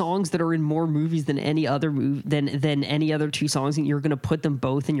 2 songs that are in more movies than any other than any other 2 songs, and you're going to put them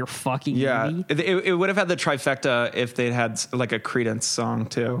both in your fucking movie. It would have had the trifecta if they'd had like a Creedence song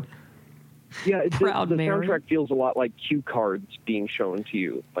too. Yeah, the soundtrack feels a lot like cue cards being shown to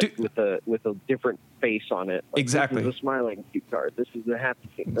you, like with a different face on it. Like, exactly. This is a smiling cue card. This is a happy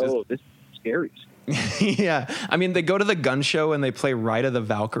thing. Oh, this is scary. Yeah, I mean, they go to the gun show and they play Ride of the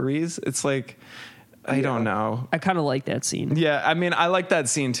Valkyries. It's like, I don't know. I kind of like that scene. Yeah, I mean, I like that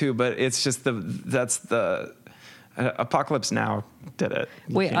scene too, but it's just that's the Apocalypse Now did it.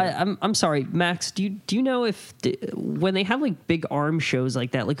 Wait, I'm sorry, Max. Do you know if when they have like big arms shows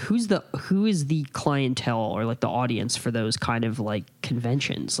like that, like who is the clientele or like the audience for those kind of like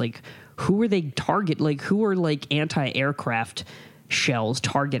conventions? Like who are they target? Like who are like anti-aircraft shells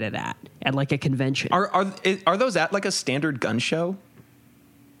targeted at like a convention? Are those at like a standard gun show?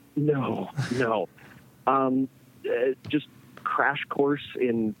 No. Just crash course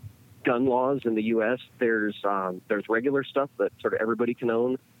in gun laws in the U.S. There's regular stuff that sort of everybody can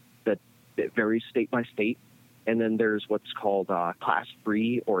own that it varies state by state. And then there's what's called Class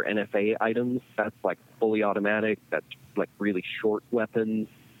 3 or NFA items. That's like fully automatic. That's like really short weapons,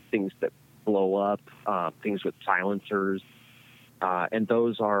 things that blow up, things with silencers. And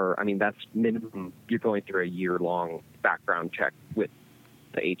those are, I mean, that's minimum. You're going through a year-long background check with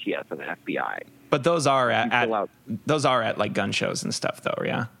the ATF and the FBI. But those are at like gun shows and stuff, though,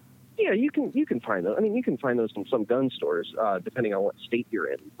 yeah? Yeah, you can find those. I mean, you can find those in some gun stores, depending on what state you're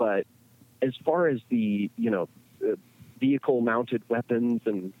in. But as far as the vehicle-mounted weapons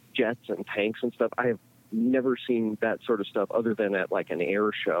and jets and tanks and stuff, I have never seen that sort of stuff other than at like an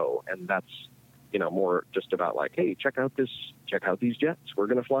air show, and that's more just about like, hey, check out these jets. We're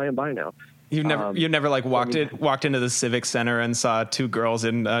gonna fly them by now. You never like walked into the Civic Center and saw two girls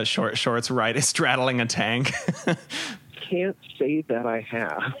in short shorts straddling a tank. Can't say that I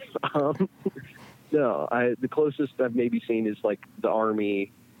have. No, the closest I've maybe seen is like the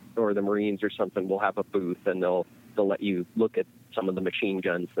Army or the Marines or something will have a booth, and they'll let you look at some of the machine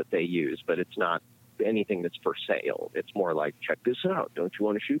guns that they use, but it's not anything that's for sale. It's more like, check this out. Don't you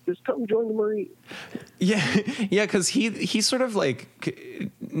want to shoot this? Come join the Marines. Yeah, because he sort of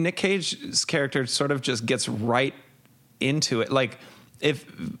like Nick Cage's character sort of just gets right into it. Like it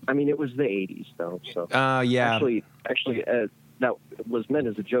was the 80s though. So yeah, actually, that was meant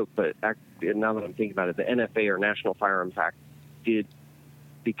as a joke, but now that I'm thinking about it, the NFA or National Firearms Act did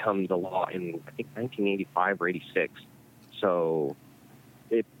become the law in I think 1985 or 86. So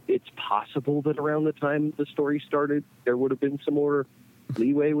it's possible that around the time the story started, there would have been some more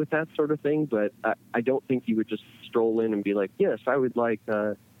leeway with that sort of thing. But I don't think you would just stroll in and be like, yes, I would like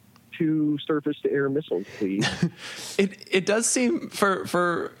 2 surface-to-air missiles, please. It does seem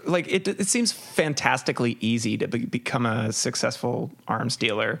for like it seems fantastically easy to become a successful arms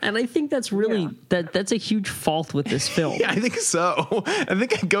dealer, and I think that's really that's a huge fault with this film. Yeah, I think so. I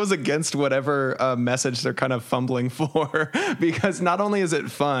think it goes against whatever message they're kind of fumbling for, because not only is it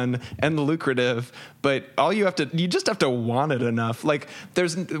fun and lucrative, but you just have to want it enough. Like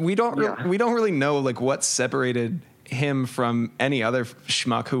we don't really know like what separated him from any other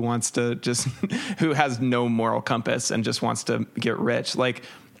schmuck who wants to who has no moral compass and just wants to get rich. Like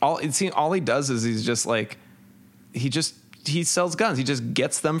all he does is he's just like, he sells guns. He just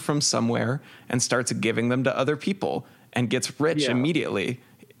gets them from somewhere and starts giving them to other people and gets rich immediately.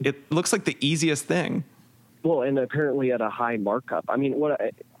 It looks like the easiest thing. Well, and apparently at a high markup. I mean,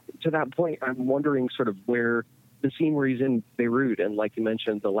 to that point, I'm wondering sort of where the scene where he's in Beirut and, like you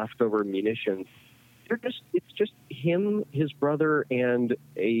mentioned, the leftover munitions. It's just him, his brother, and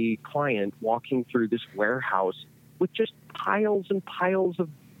a client walking through this warehouse with just piles and piles of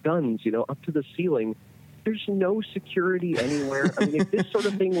guns, up to the ceiling. There's no security anywhere. I mean, if this sort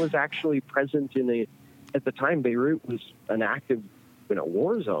of thing was actually present at the time Beirut was an active,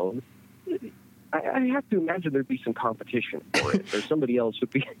 war zone, I have to imagine there'd be some competition for it, or somebody else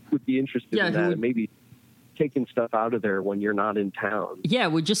would be interested in that, and maybe taking stuff out of there when you're not in town. Yeah,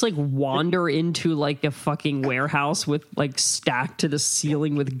 would just like wander into like a fucking warehouse with like stacked to the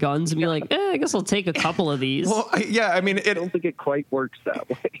ceiling with guns and be like, I guess I'll take a couple of these. Well, I mean, I don't think it quite works that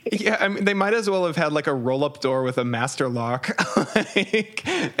way. Yeah, I mean, they might as well have had like a roll-up door with a master lock.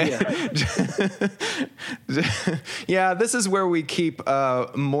 Yeah, this is where we keep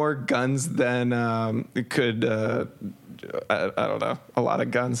more guns than could. I don't know, a lot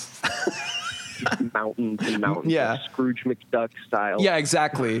of guns. Mountains and mountains, yeah, like Scrooge McDuck style. Yeah,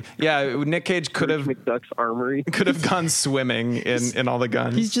 exactly. Yeah, Nick Cage could have McDuck's armory. Could have gone swimming in all the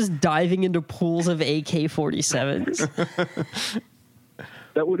guns. He's just diving into pools of AK-47s.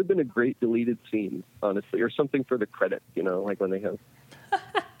 That would have been a great deleted scene, honestly, or something for the credits. Like when they have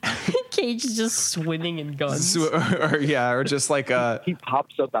Cage is just swimming in guns. Or just like he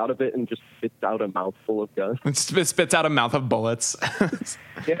pops up out of it and just spits out a mouthful of guns. Spits out a mouth of bullets.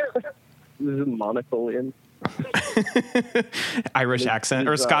 Yeah. There's a monocle in. Irish accent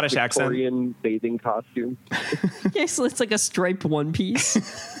or Scottish accent. Victorian bathing costume. Yeah, so it's like a striped one piece.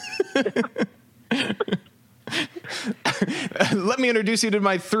 Let me introduce you to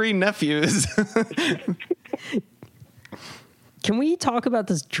my 3 nephews. Can we talk about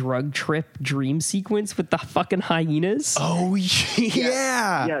this drug trip dream sequence with the fucking hyenas? Oh,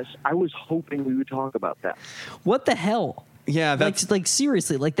 yeah. Yes, I was hoping we would talk about that. What the hell? Yeah, that's like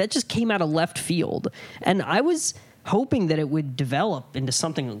seriously, like that just came out of left field, and I was hoping that it would develop into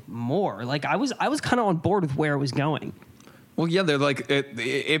something more. Like I was kind of on board with where it was going. Well, yeah, they're like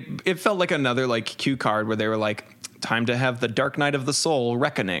it felt like another like cue card where they were like, time to have the Dark Night of the Soul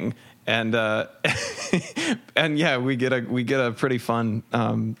reckoning, and and yeah, we get a pretty fun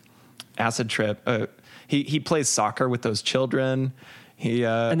acid trip. He plays soccer with those children.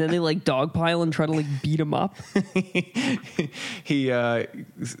 And then they like dogpile and try to like beat him up. He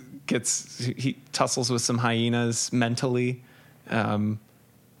tussles with some hyenas mentally.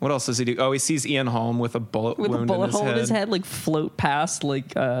 What else does he do? Oh, he sees Ian Holm with a bullet wound in his head, like float past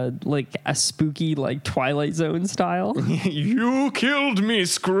like a spooky like Twilight Zone style. You killed me,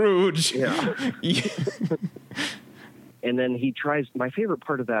 Scrooge. Yeah. And then he tries, my favorite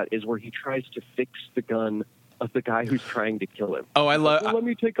part of that is where he tries to fix the gun of the guy who's trying to kill him. Oh, I love. Well, let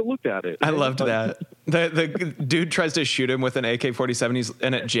me take a look at it. I loved that. The dude tries to shoot him with an AK-47,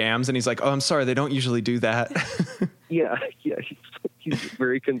 and it jams, and he's like, "Oh, I'm sorry, they don't usually do that." Yeah. He's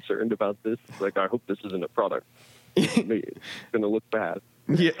very concerned about this. He's like, I hope this isn't a product. It's going to look bad.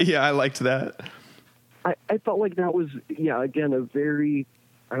 Yeah, I liked that. I felt like that was, again, a very,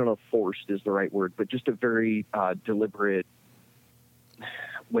 I don't know if forced is the right word, but just a very deliberate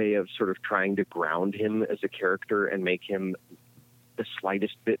way of sort of trying to ground him as a character and make him the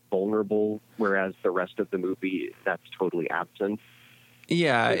slightest bit vulnerable, whereas the rest of the movie, that's totally absent.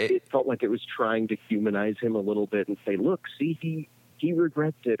 Yeah. It felt like it was trying to humanize him a little bit and say, look, see, he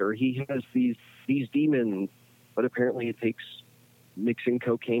regrets it, or he has these demons, but apparently it takes mixing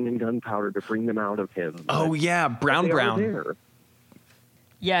cocaine and gunpowder to bring them out of him. Oh, yeah, Brown.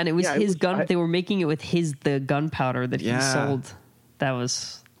 Yeah, and it was his gun. They were making it with the gunpowder that he sold. That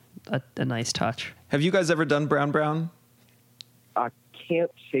was a nice touch. Have you guys ever done Brown? I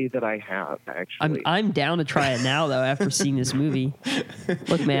can't say that I have, actually. I'm down to try it now, though, after seeing this movie.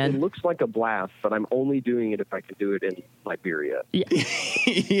 Look, man. It looks like a blast, but I'm only doing it if I can do it in Liberia.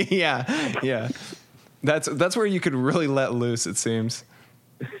 Yeah. Yeah. That's where you could really let loose, it seems.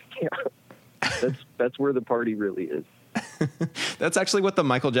 Yeah. That's where the party really is. That's actually what the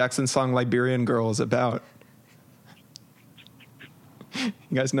Michael Jackson song Liberian Girl is about. You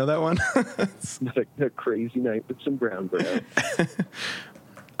guys know that one? a crazy night with some brown.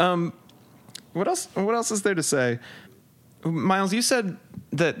 What else is there to say? Miles, you said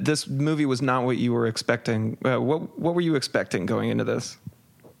that this movie was not what you were expecting. What were you expecting going into this?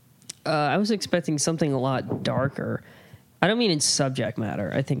 I was expecting something a lot darker. I don't mean in subject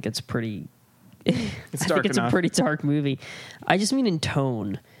matter. I think it's pretty... It's dark enough. A pretty dark movie. I just mean in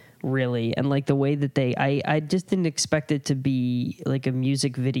tone, really, and like the way that I just didn't expect it to be like a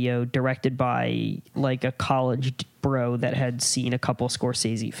music video directed by like a college bro that had seen a couple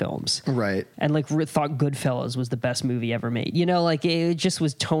Scorsese films, right? And like thought Goodfellas was the best movie ever made. You know, like it just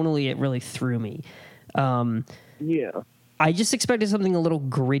was tonally, it really threw me. Yeah. I just expected something a little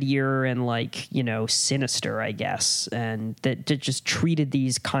grittier and like, you know, sinister, I guess, and that just treated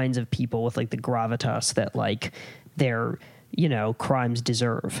these kinds of people with like the gravitas that like their, you know, crimes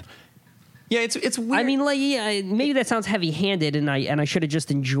deserve. Yeah, it's weird. I mean, like, yeah, maybe that sounds heavy-handed, and I should have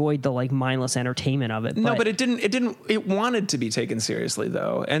just enjoyed the like mindless entertainment of it. No, but it didn't. It wanted to be taken seriously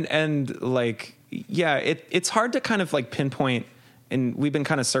though, and like, yeah, it's hard to kind of like pinpoint, and we've been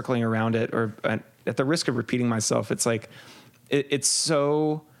kind of circling around it, or at the risk of repeating myself, it's like it's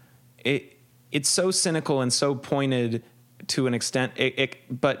so cynical and so pointed to an extent,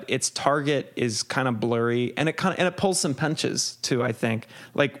 but its target is kind of blurry, and it pulls some punches too, I think,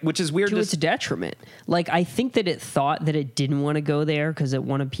 like, which is weird to its detriment. Like, I think that it thought that it didn't want to go there because it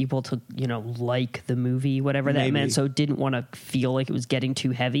wanted people to, you know, like the movie, whatever that meant, so it didn't want to feel like it was getting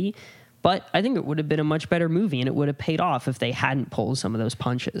too heavy. But I think it would have been a much better movie, and it would have paid off if they hadn't pulled some of those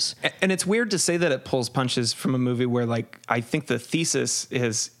punches. And it's weird to say that it pulls punches from a movie where, like, I think the thesis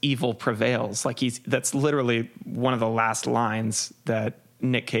is evil prevails. Like, that's literally one of the last lines that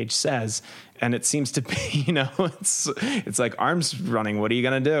Nick Cage says, and it seems to be, you know, it's like arms running. What are you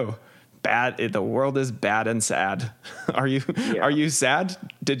gonna do? Bad. The world is bad and sad. Are you sad?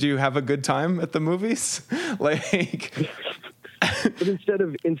 Did you have a good time at the movies? Like. But instead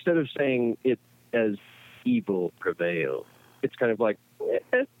of saying it as evil prevails, it's kind of like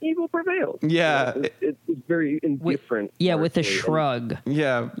as evil prevails. Yeah, you know, it's very indifferent. With a shrug.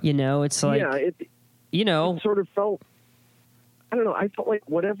 Yeah, you know, it's like it sort of felt. I don't know. I felt like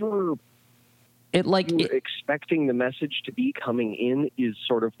whatever you were expecting the message to be coming in is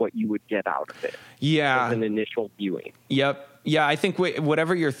sort of what you would get out of it. Yeah, as an initial viewing. Yep. Yeah, I think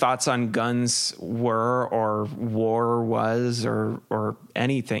whatever your thoughts on guns were, or war was, or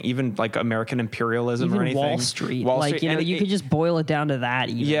anything, even like American imperialism, even or anything, Wall Street, you know, you could just boil it down to that.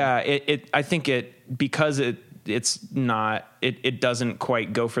 Even. Yeah, I think because it's not, it doesn't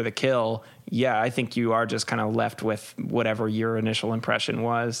quite go for the kill. Yeah, I think you are just kind of left with whatever your initial impression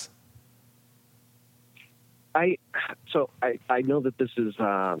was. I know that this is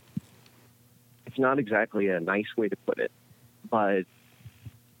it's not exactly a nice way to put it, but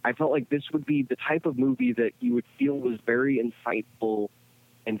I felt like this would be the type of movie that you would feel was very insightful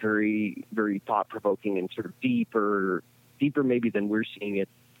and very, very thought-provoking and sort of deeper maybe than we're seeing it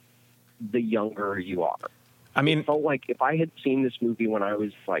the younger you are. I mean, it felt like if I had seen this movie when I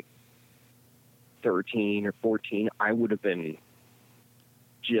was like 13 or 14, I would have been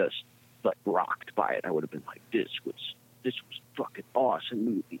just like rocked by it. I would have been like, this was fucking awesome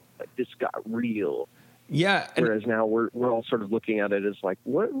movie. Like, this got real. Yeah. Whereas now we're all sort of looking at it as like,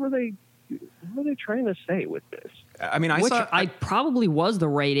 what were they trying to say with this? I mean, I probably was the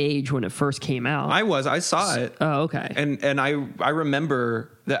right age when it first came out. I saw it. Oh, okay. And I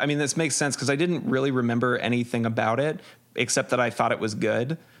remember that. I mean, this makes sense because I didn't really remember anything about it except that I thought it was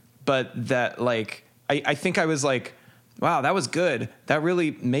good. But that, like, I think I was like, wow, that was good. That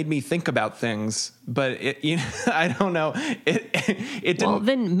really made me think about things. But I don't know. It didn't. Well,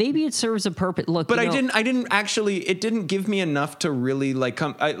 then maybe it serves a purpose. Look, but I didn't actually. It didn't give me enough to really like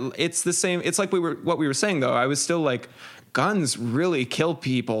come. It's the same. It's like what we were saying though. I was still like, guns really kill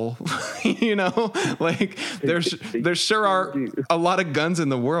people. Like there sure are a lot of guns in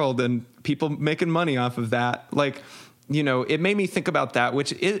the world and people making money off of that. Like, it made me think about that,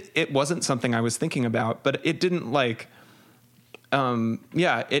 which it wasn't something I was thinking about, but it didn't like.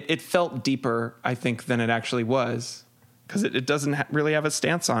 It felt deeper, I think, than it actually was, because it doesn't really have a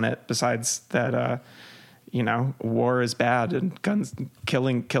stance on it besides that, war is bad and guns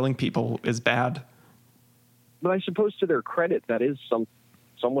killing people is bad. But I suppose to their credit, that is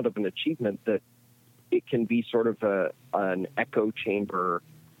somewhat of an achievement, that it can be sort of an echo chamber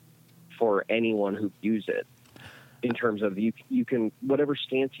for anyone who views it. In terms of you can, whatever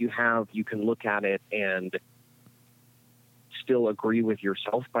stance you have, you can look at it and still agree with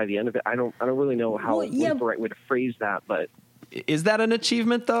yourself by the end of it. I don't really know how the right way to phrase that, but is that an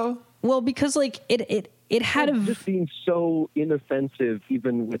achievement though? Well, because like it had just being so inoffensive,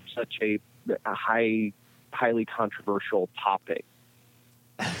 even with such a highly controversial topic.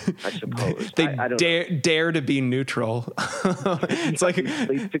 I suppose they I don't dare to be neutral. It's like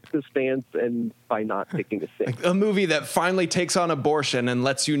they took the stance, and by not taking a stance, a movie that finally takes on abortion and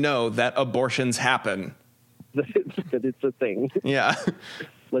lets you know that abortions happen. that it's a thing. Yeah.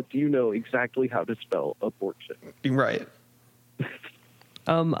 Lets you know exactly how to spell abortion. Right.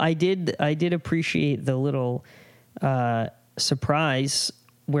 I did appreciate the little surprise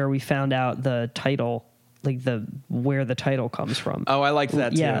where we found out the title, like where the title comes from. Oh, I like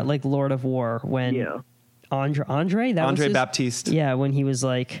that too. Yeah, like Lord of War, when Andre Baptiste. Yeah, when he was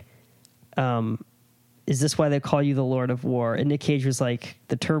like, is this why they call you the Lord of War? And Nick Cage was like,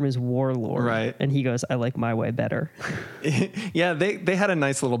 the term is warlord. Right. And he goes, I like my way better. Yeah, they had a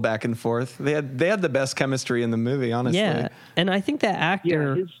nice little back and forth. They had the best chemistry in the movie, honestly. Yeah, and I think that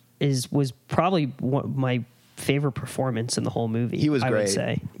actor was probably my favorite performance in the whole movie. He was great. I would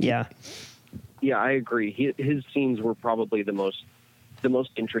say. Yeah. Yeah, I agree. His scenes were probably the most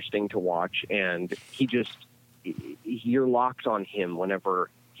interesting to watch, and you're locked on him whenever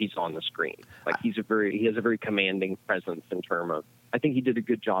he's on the screen. Like he has a very commanding presence in terms of. I think he did a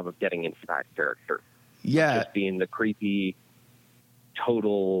good job of getting into that character. Yeah, just being the creepy,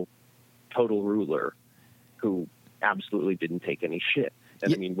 total ruler who absolutely didn't take any shit.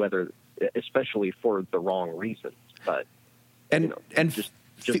 And I mean, especially for the wrong reasons, but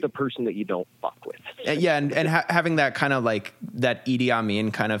just a person that you don't fuck with. Having that kind of like that Idi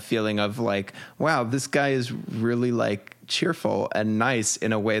Amin kind of feeling of like, wow, this guy is really like cheerful and nice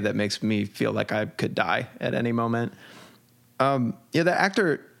in a way that makes me feel like I could die at any moment. The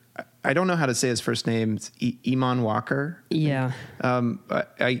actor, I don't know how to say his first name. It's Eamon Walker. Yeah.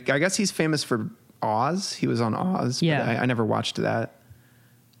 I guess he's famous for Oz. He was on Oz. Yeah. But I never watched that.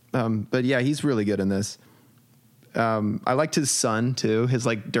 But yeah, he's really good in this. I liked his son too, his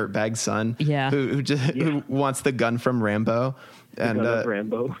like dirtbag son, who wants the gun from Rambo and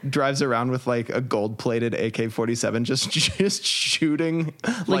Rambo drives around with like a gold-plated AK-47, just shooting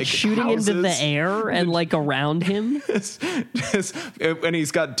like shooting houses into the air and like around him. And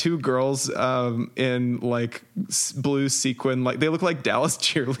he's got two girls in like blue sequin, like they look like Dallas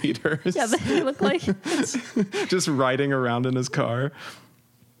cheerleaders. Yeah, they look like just riding around in his car.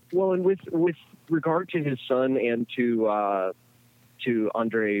 Well, and with regard to his son and to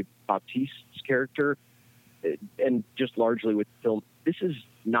Andre Baptiste's character, and just largely with the film, this is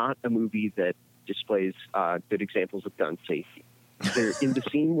not a movie that displays good examples of gun safety. They're in the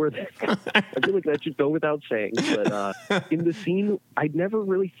scene where I feel like that should go without saying, but in the scene, I'd never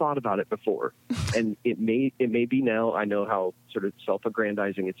really thought about it before, and it may be now. I know how sort of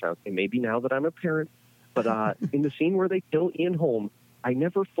self-aggrandizing it sounds. It may be now that I'm a parent, but in the scene where they kill Ian Holm, I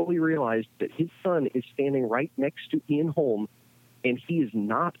never fully realized that his son is standing right next to Ian Holm, and he is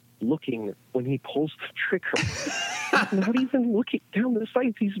not looking when he pulls the trigger. He's not even looking down the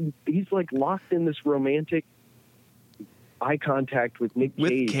sights. He's like locked in this romantic eye contact with Nick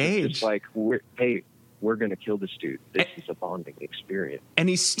Cage. It's just like, we're going to kill this dude. This is a bonding experience. And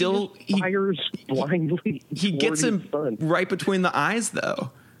he fires blindly. He gets him son. Right between the eyes, though.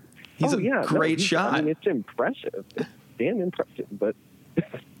 He's a great shot. I mean, it's impressive. It's damn impressive, but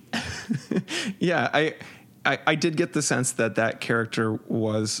Yeah, I did get the sense that character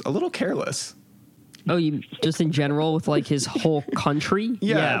was a little careless. Oh, you just in general with like his whole country?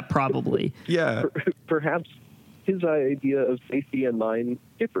 Yeah. Probably. Yeah. Perhaps his idea of safety and mine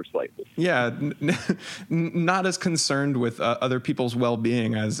differ slightly. Yeah, not as concerned with other people's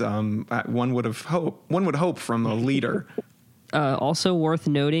well-being as one would hope from a leader. Also worth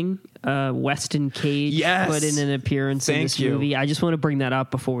noting, Weston Cage put in an appearance in this movie. I just want to bring that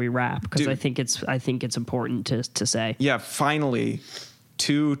up before we wrap because I think it's important to say. Yeah, finally,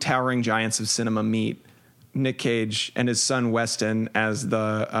 two towering giants of cinema meet. Nick Cage and his son Weston as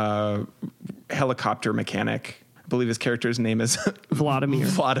the helicopter mechanic. I believe his character's name is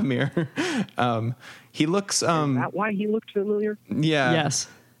Vladimir. He looks. Is that why he looked familiar? Yeah. Yes.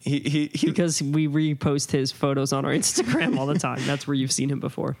 He because we repost his photos on our Instagram all the time. That's where you've seen him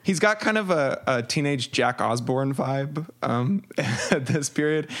before. He's got kind of a teenage Jack Osborne vibe at this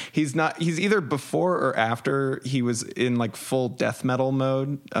period. He's either before or after he was in like full death metal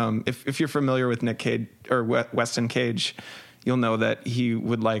mode. If you're familiar with Nick Cage or Weston Cage, you'll know that he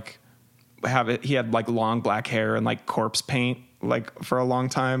would like have it. He had like long black hair and like corpse paint like for a long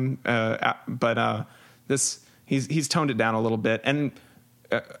time. But he's toned it down a little bit. And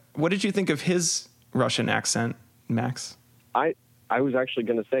what did you think of his Russian accent, Max? I was actually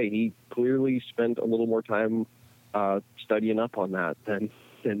going to say he clearly spent a little more time studying up on that than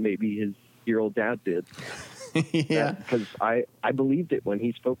maybe his year-old dad did. Yeah, because I believed it when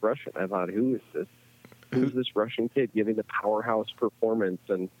he spoke Russian. I thought, who is this? Who's this Russian kid giving the powerhouse performance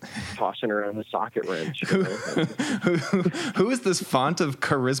and tossing around the socket wrench? Who is this font of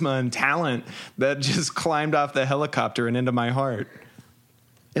charisma and talent that just climbed off the helicopter and into my heart?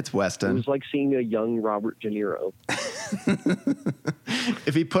 It's Weston. It was like seeing a young Robert De Niro.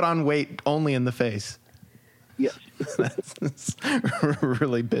 If he put on weight only in the face. Yes. That's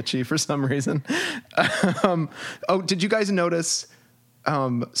really bitchy for some reason. Did you guys notice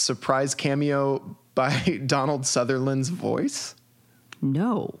surprise cameo by Donald Sutherland's voice?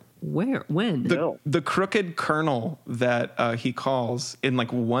 No. Where? When? The crooked colonel that he calls in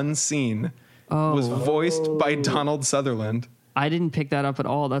like one scene was voiced by Donald Sutherland. I didn't pick that up at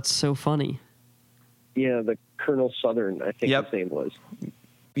all. That's so funny. Yeah, the Colonel Southern, I think his name was.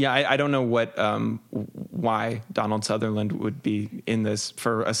 Yeah, I don't know why Donald Sutherland would be in this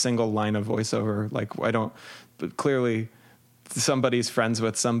for a single line of voiceover. But clearly somebody's friends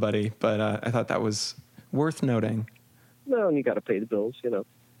with somebody, but I thought that was worth noting. No, and you got to pay the bills, you know.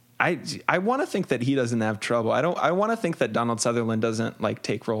 I want to think that he doesn't have trouble. I want to think that Donald Sutherland doesn't like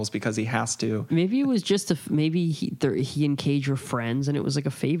take roles because he has to. Maybe it was just he and Cage were friends, and it was like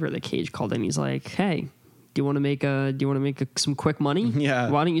a favor that Cage called in. He's like, "Hey, do you want to make some quick money? Yeah.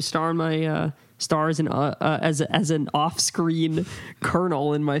 Why don't you star in my stars as an off-screen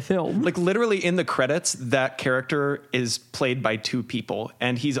colonel in my film?" Like literally in the credits, that character is played by two people,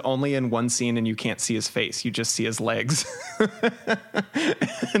 and he's only in one scene, and you can't see his face; you just see his legs.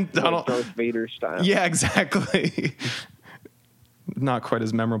 And Donald, Darth Vader style. Yeah, exactly. Not quite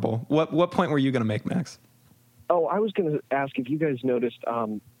as memorable. What point were you going to make, Max? Oh, I was going to ask if you guys noticed. I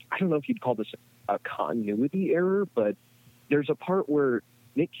don't know if you'd call this a continuity error, but there's a part where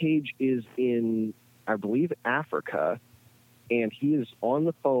Nick Cage is in, I believe, Africa, and he is on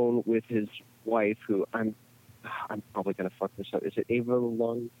the phone with his wife, who I'm probably going to fuck this up. Is it Ava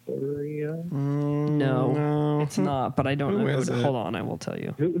Longoria? No, it's not. But I don't know. Hold on, I will tell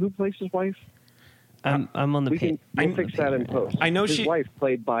you. Who plays his wife? I'm on the page. We'll fix that in post. I know his wife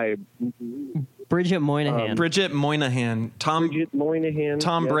played by Bridget Moynihan. Bridget Moynihan.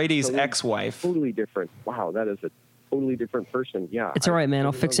 Tom Brady's ex-wife. Totally different. Wow, that is a totally different person. Yeah. It's all right, man.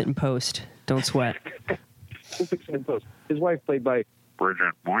 I'll fix it in post. Don't sweat. We'll fix it in post. His wife played by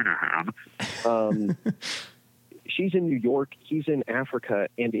Bridget Moynihan. She's in New York. He's in Africa,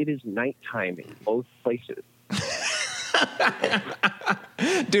 and it is nighttime in both places.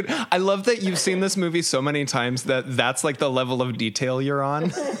 Dude, I love that you've seen this movie so many times that's like the level of detail you're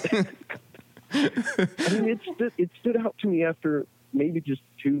on. I mean, it stood out to me after maybe just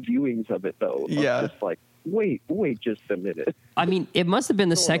 2 viewings of it, though. Yeah. Just like, wait just a minute. I mean, it must have been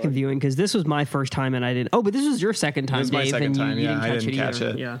the second viewing because this was my first time and I didn't. Oh, but this was your second time, Dave. It was my second time. You I didn't catch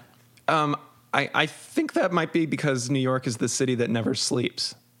it. Yeah. I think that might be because New York is the city that never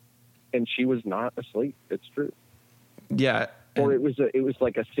sleeps. And she was not asleep. It's true. Yeah. Or it was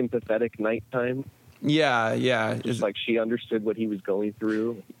like a sympathetic nighttime. Yeah. It's like she understood what he was going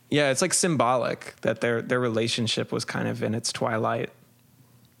through. Yeah, it's like symbolic that their relationship was kind of in its twilight.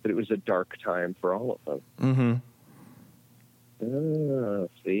 But it was a dark time for all of them. Mm-hmm.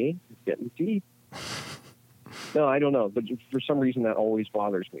 See? It's getting deep. No, I don't know, but for some reason that always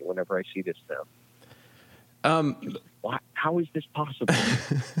bothers me whenever I see this now. How is this possible?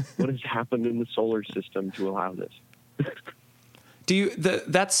 What has happened in the solar system to allow this? Do you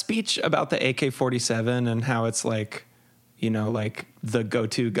that speech about the AK-47 and how it's like, like the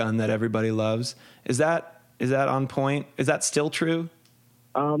go-to gun that everybody loves? Is that on point? Is that still true?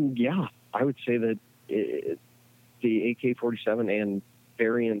 Yeah, I would say that the AK-47 and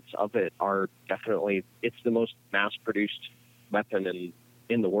variants of it are definitely, it's the most mass-produced weapon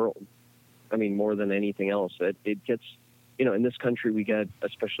in the world. I mean, more than anything else. It gets, in this country we get,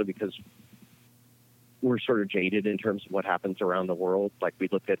 especially because we're sort of jaded in terms of what happens around the world. Like we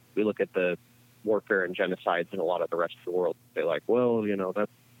look at the warfare and genocides in a lot of the rest of the world. They're like, well,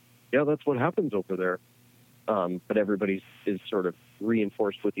 that's what happens over there. But everybody is sort of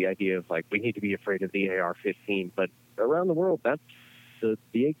reinforced with the idea of like, we need to be afraid of the AR-15. But around the world, the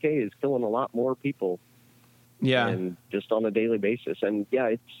AK is killing a lot more people. Yeah. And just on a daily basis. And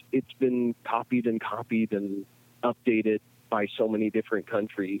yeah, it's been copied and updated by so many different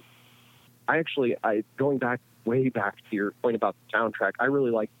countries. Going way back to your point about the soundtrack, I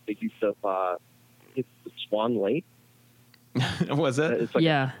really like the use of it's Swan Lake. Was it? It's like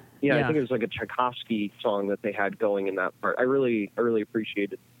yeah. I think it was like a Tchaikovsky song that they had going in that part. I really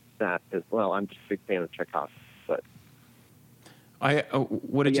appreciated that as well. I'm just a big fan of Tchaikovsky, but I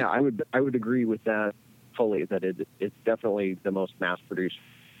would agree with that fully, that it's definitely the most mass-produced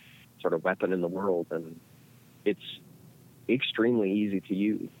sort of weapon in the world, and it's extremely easy to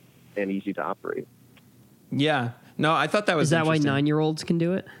use and easy to operate. Yeah. No, I thought that was. Is that why 9-year-olds can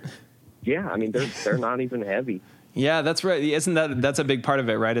do it? Yeah, I mean they're not even heavy. Yeah, that's right. Isn't that's a big part of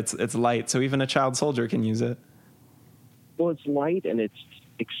it, right? It's light, so even a child soldier can use it. Well, it's light and it's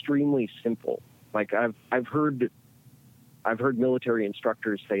extremely simple. Like I've heard military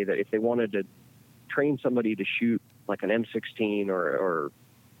instructors say that if they wanted to train somebody to shoot like an M16 or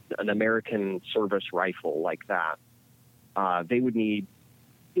an American service rifle like that, they would need,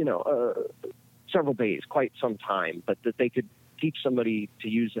 several days, quite some time, but that they could teach somebody to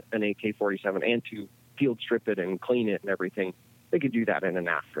use an AK-47 and to field strip it and clean it and everything. They could do that in an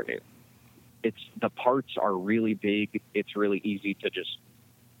afternoon. The parts are really big. It's really easy to just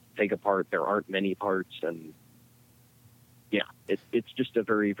take apart. There aren't many parts, and yeah, it's just a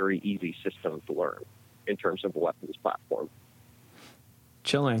very, very easy system to learn in terms of a weapons platform.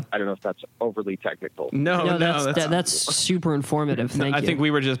 Chilling. I don't know if that's overly technical. No, that's super informative. Thank you. I think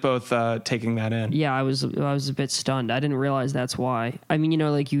we were just both taking that in. Yeah, I was a bit stunned. I didn't realize that's why. I mean,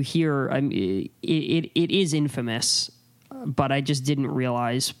 like you hear, it is infamous, but I just didn't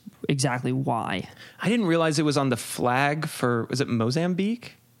realize exactly why. I didn't realize it was on the flag for, was it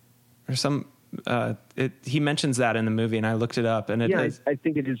Mozambique or some? He mentions that in the movie, and I looked it up, and I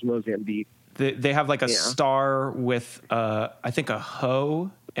think it is Mozambique. They have like a star with I think a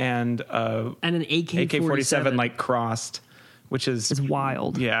hoe and an AK-47 like crossed, which is it's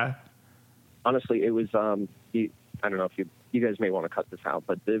wild. Yeah. Honestly, it was I don't know if you guys may want to cut this out,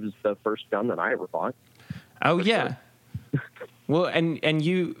 but it was the first gun that I ever bought. Oh yeah. Well, and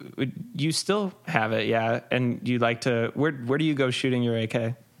you still have it, yeah? And you like to where do you go shooting your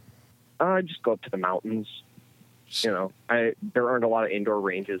AK? I just go up to the mountains. There aren't a lot of indoor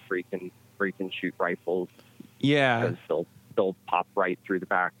ranges where you can shoot rifles. Yeah, because they'll pop right through the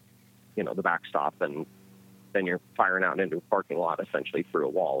back, the backstop, and then you're firing out into a parking lot essentially through a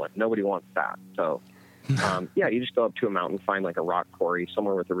wall, and nobody wants that. So, you just go up to a mountain, find like a rock quarry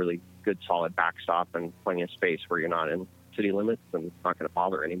somewhere with a really good solid backstop and plenty of space where you're not in city limits and not going to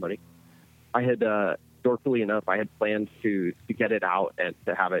bother anybody. I had, dorkily enough, I had planned to get it out and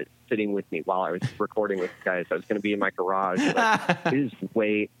to have it sitting with me while I was recording with you guys. I was going to be in my garage. But it is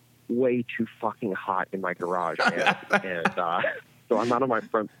way too fucking hot in my garage, man. And so I'm out on my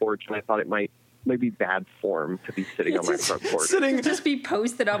front porch, and I thought it might be bad form to be sitting on my front porch. Just be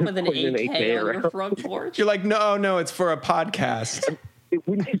posted up with an AK on your front porch. You're like, no, it's for a podcast. It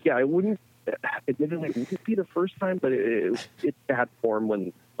wouldn't. Admittedly, it wouldn't be the first time, but it's bad form when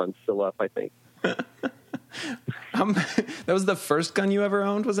the sun's still up, I think. That was the first gun you ever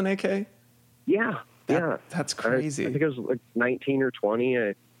owned, was an AK? Yeah. That's crazy. I think I was like 19 or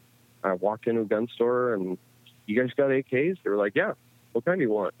 20. I walked into a gun store, and you guys got AKs? They were like, yeah, what kind do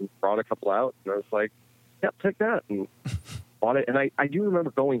you want? And brought a couple out, and I was like, yeah, take that, and bought it. And I do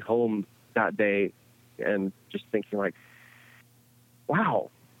remember going home that day and just thinking like,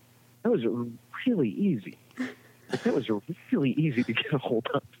 wow, that was really easy. That was really easy to get a hold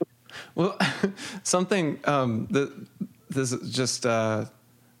of. Well, something, this is just a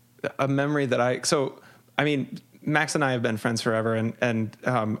memory that Max and I have been friends forever, and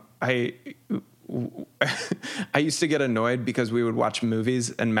I used to get annoyed because we would watch movies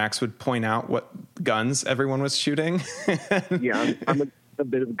and Max would point out what guns everyone was shooting. Yeah, I'm a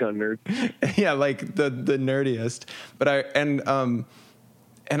bit of a gun nerd. Yeah, like the nerdiest. But I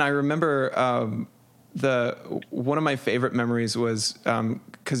remember one of my favorite memories was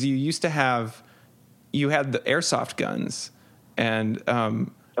because you had the airsoft guns, and I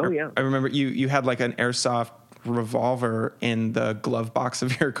remember you had like an airsoft revolver in the glove box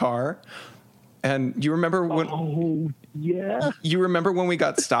of your car. And you remember when? Oh yeah. You remember when we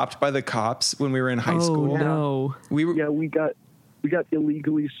got stopped by the cops when we were in high school? No. We got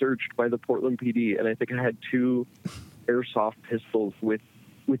illegally searched by the Portland PD, and I think I had 2 airsoft pistols with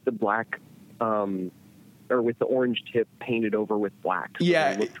the black or with the orange tip painted over with black. So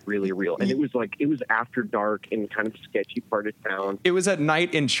yeah, it looked really real, and it was after dark in kind of sketchy part of town. It was at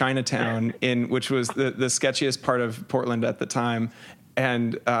night in Chinatown, which was the sketchiest part of Portland at the time,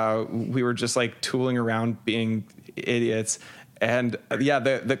 and we were just like tooling around being idiots. And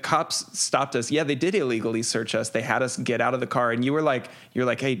the cops stopped us. Yeah, they did illegally search us. They had us get out of the car, and you're like,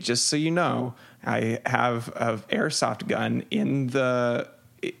 hey, just so you know, I have an airsoft gun in the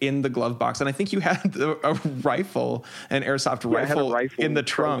glove box, and I think you had a rifle, an airsoft rifle in the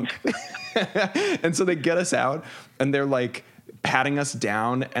trunk. And so they get us out, and they're like patting us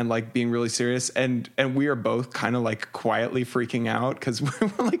down and like being really serious, and we are both kind of like quietly freaking out because we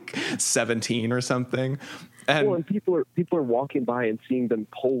were like 17 or something. And people are walking by and seeing them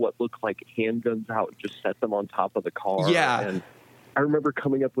pull what look like handguns out and just set them on top of the car. Yeah. And I remember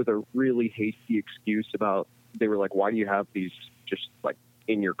coming up with a really hasty excuse about, they were like, why do you have these just like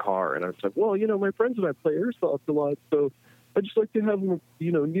in your car? And I was like, well, my friends and I play airsoft a lot, so I just like to have them,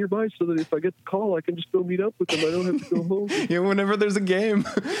 nearby so that if I get the call, I can just go meet up with them. I don't have to go home. Yeah, whenever there's a game.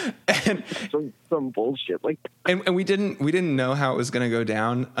 And some bullshit like that. And we didn't know how it was going to go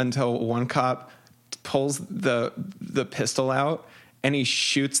down until one cop pulls the pistol out and he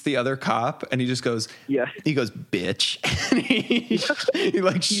shoots the other cop, and he just goes, he goes, bitch. And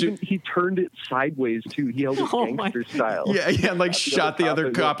he turned it sideways too. He held it gangster style. Yeah, like shot the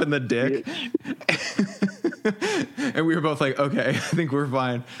other cop in the dick. And we were both like, okay, I think we're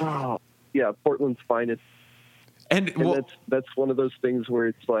fine. Oh, yeah, Portland's finest. And that's one of those things where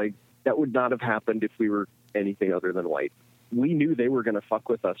it's like, that would not have happened if we were anything other than white. We knew they were going to fuck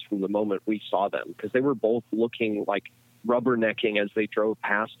with us from the moment we saw them, because they were both looking like rubbernecking as they drove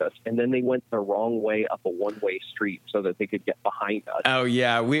past us, and then they went the wrong way up a one-way street so that they could get behind us. Oh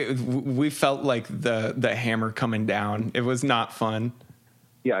yeah, we felt like the hammer coming down. It was not fun.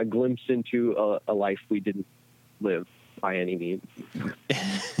 Yeah, a glimpse into a life we didn't live by any means.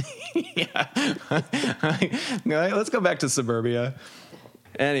 Yeah. Let's go back to suburbia.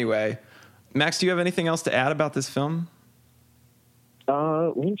 Anyway, Max, do you have anything else to add about this film?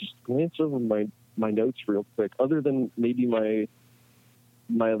 Let me just glance over my notes real quick. Other than maybe my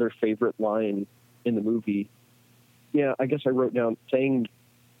other favorite line in the movie, yeah, I guess I wrote down saying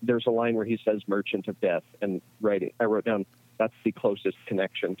there's a line where he says "merchant of death," and I wrote down that's the closest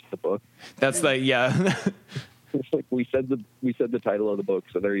connection to the book. That's It's like we said the title of the book,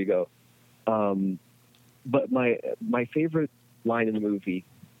 so there you go. But my favorite line in the movie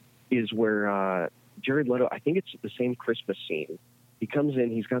is where Jared Leto, I think it's the same Christmas scene. He comes in,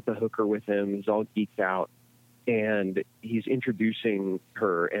 he's got the hooker with him, he's all geeked out, and he's introducing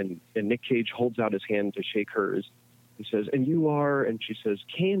her, and Nick Cage holds out his hand to shake hers. He says, "And you are?" And she says,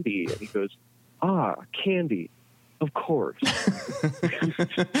 "Candy." And he goes, "Ah, Candy, of course."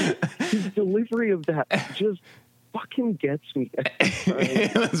 His delivery of that just fucking gets me every time.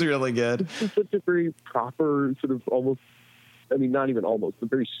 It was really good. It's such a very proper, sort of almost, I mean, not even almost,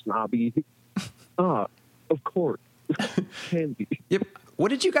 but very snobby. "Ah, of course." Candy. Yep. What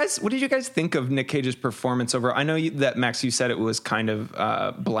did you guys think of Nick Cage's performance over? I know that Max, you said it was kind of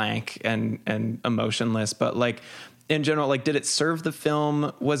blank and emotionless, but like in general, like did it serve the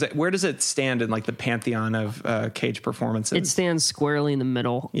film? Where does it stand in like the pantheon of Cage performances? It stands squarely in the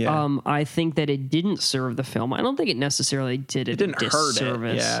middle. Yeah. I think that it didn't serve the film. I don't think it necessarily did it. It didn't hurt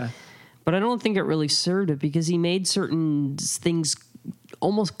it. Yeah. But I don't think it really served it because he made certain things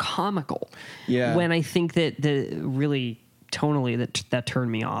almost comical. Yeah. When I think that really tonally that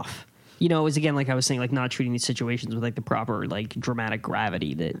turned me off. It was again, like I was saying, like not treating these situations with like the proper like dramatic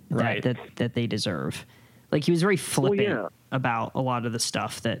gravity that they deserve. Like he was very flippant about a lot of the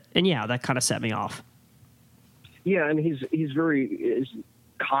stuff that kind of set me off. Yeah, and he's very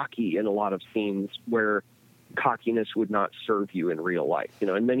cocky in a lot of scenes where cockiness would not serve you in real life.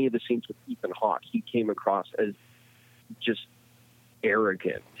 In many of the scenes with Ethan Hawke, he came across as just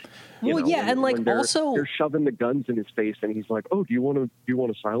arrogant. Well, yeah, and like also they're shoving the guns in his face, and he's like, "Oh, do you want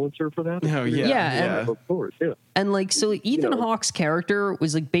a silencer for that?" Oh, yeah, yeah. Of course, yeah. And like, so Ethan Hawke's character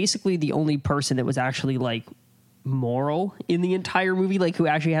was like basically the only person that was actually like moral in the entire movie, like who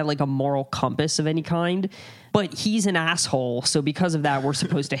actually had like a moral compass of any kind. But he's an asshole, so because of that, we're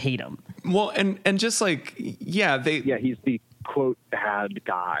supposed to hate him. Well, and just like he's the quote bad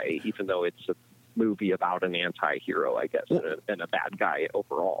guy, even though it's a movie about an anti-hero, I guess, and a bad guy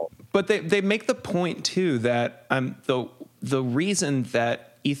overall. But they make the point too that the reason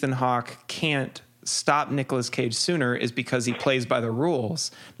that Ethan Hawke can't stop Nicolas Cage sooner is because he plays by the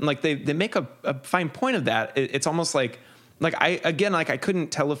rules. And like they make a fine point of that. It's almost like I couldn't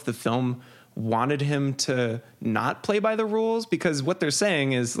tell if the film wanted him to not play by the rules, because what they're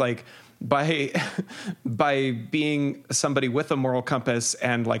saying is like by being somebody with a moral compass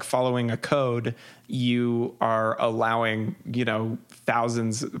and like following a code, you are allowing,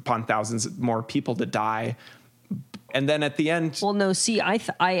 thousands upon thousands more people to die. And then at the end, well, no, see, I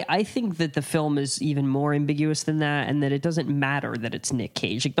think that the film is even more ambiguous than that, and that it doesn't matter that it's Nick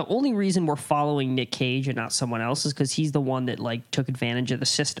Cage. Like the only reason we're following Nick Cage and not someone else is because he's the one that like took advantage of the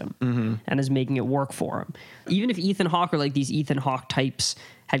system and is making it work for him. Even if Ethan Hawke or like these Ethan Hawke types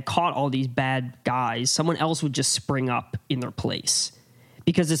had caught all these bad guys, someone else would just spring up in their place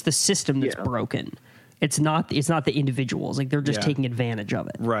because it's the system that's broken. It's not the individuals. Like they're just taking advantage of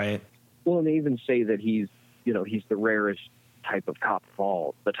it. Right. Well, and they even say that he's the rarest type of cop of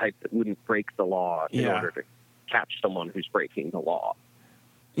all, the type that wouldn't break the law in order to catch someone who's breaking the law.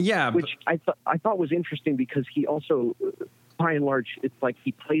 Yeah. Which I thought was interesting because he also, by and large, it's like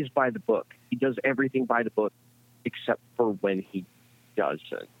he plays by the book. He does everything by the book except for when he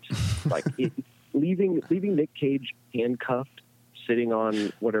doesn't. Like leaving Nick Cage handcuffed, sitting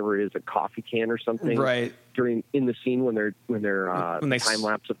on whatever it is, a coffee can or something. Right. In the scene when they're time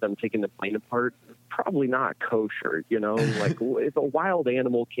lapse of them taking the plane apart. Probably not kosher, like if a wild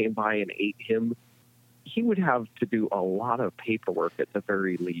animal came by and ate him, he would have to do a lot of paperwork at the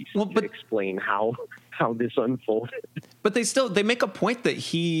very least to explain how this unfolded. But they make a point that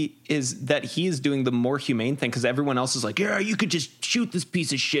he is doing the more humane thing, because everyone else is like, yeah, you could just shoot this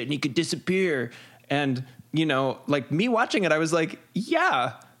piece of shit and he could disappear. And, like me watching it, I was like,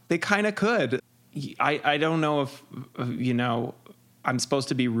 yeah, they kind of could. I don't know if, I'm supposed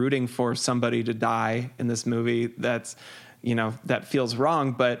to be rooting for somebody to die in this movie. That's, that feels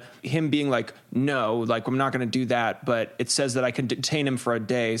wrong. But him being like, no, like I'm not going to do that. But it says that I can detain him for a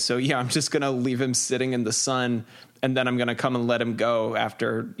day. So yeah, I'm just going to leave him sitting in the sun, and then I'm going to come and let him go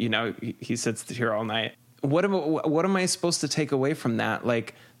after, he sits here all night. What am I supposed to take away from that?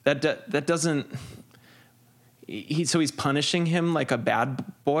 Like that doesn't. So he's punishing him like a bad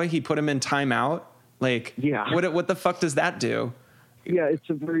boy. He put him in timeout. Like, yeah. What the fuck does that do? Yeah, it's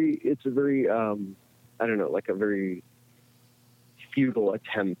a very I don't know, like a very futile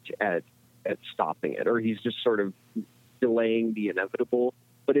attempt at stopping it, or he's just sort of delaying the inevitable.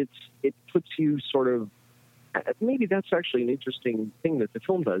 But it puts you sort of, maybe that's actually an interesting thing that the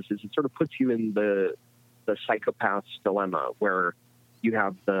film does, is it sort of puts you in the psychopath's dilemma, where you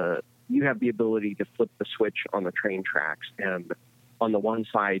have the ability to flip the switch on the train tracks, and on the one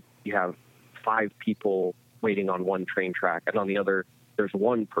side you have 5 people waiting on one train track, and on the other there's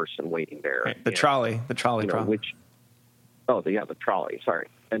one person waiting there. Right. The trolley problem. The trolley. Sorry.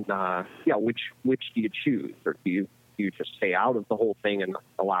 And which do you choose, or do you just stay out of the whole thing and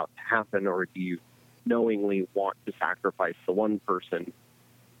allow it to happen, or do you knowingly want to sacrifice the one person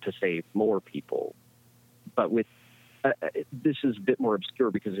to save more people? But with this is a bit more obscure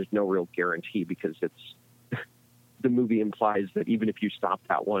because there's no real guarantee, because the movie implies that even if you stop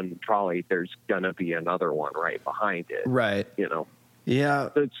that one trolley, there's gonna be another one right behind it. Right. Yeah.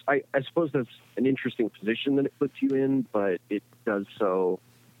 So I suppose that's an interesting position that it puts you in, but it does so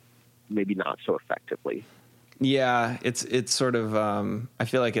maybe not so effectively. Yeah, it's sort of I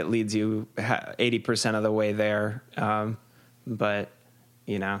feel like it leads you 80% of the way there, but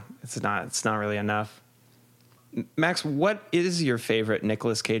it's not really enough. Max, what is your favorite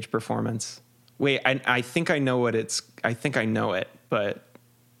Nicolas Cage performance? Wait, I think I know what it's. I think I know it, but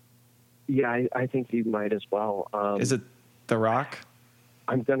yeah, I think you might as well. Is it The Rock?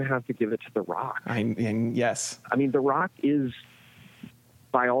 I'm going to have to give it to The Rock. Yes. I mean, The Rock is,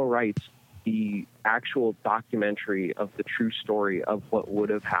 by all rights, the actual documentary of the true story of what would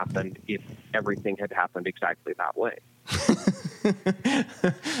have happened if everything had happened exactly that way.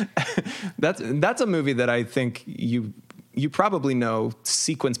 That's a movie that I think you probably know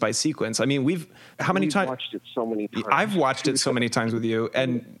sequence by sequence. I mean, we've watched it so many times. I've watched it so many times with you,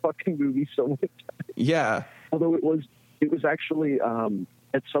 and fucking movie so many times. Yeah. Although it was actually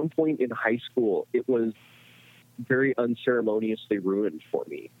at some point in high school, it was very unceremoniously ruined for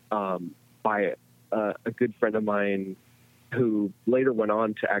me by a good friend of mine who later went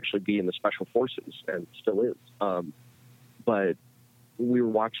on to actually be in the Special Forces and still is. But we were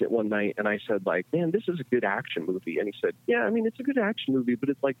watching it one night, and I said, like, man, this is a good action movie. And he said, yeah, I mean, it's a good action movie, but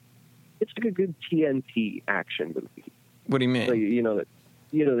it's like a good TNT action movie. What do you mean? Like, you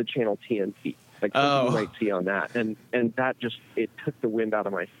know the channel TNT. Like something you might see on that. And that just, it took the wind out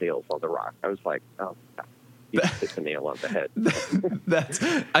of my sails on The Rock. I was like, oh, you hit the nail on the head.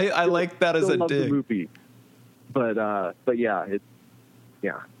 I like that as a love dig. The movie. But yeah,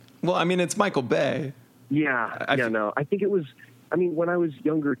 yeah. Well, I mean, it's Michael Bay. Yeah, I think it was, I mean, when I was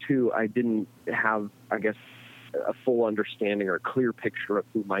younger too, I didn't have, I guess, a full understanding or a clear picture of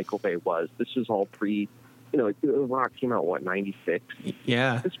who Michael Bay was. This is all pre, The Rock came out, 96?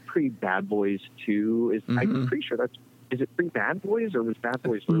 Yeah. It's pre-Bad Boys 2. I'm pretty sure is it pre-Bad Boys or was Bad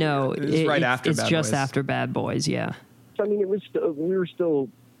Boys earlier? No, it's right after It's Bad just Boys. after Bad Boys, yeah. So, I mean,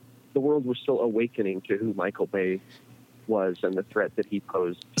 the world was still awakening to who Michael Bay was and the threat that he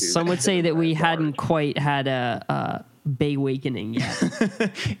posed to. Some would say that we hadn't quite had a Bay-wakening yet.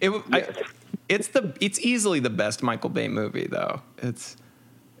 It's easily the best Michael Bay movie, though. It's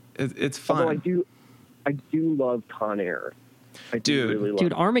fun. Although I do love Con Air. Really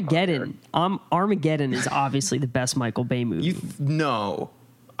love Armageddon. Armageddon is obviously the best Michael Bay movie.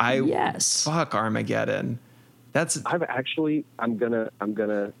 Yes. Fuck Armageddon. I'm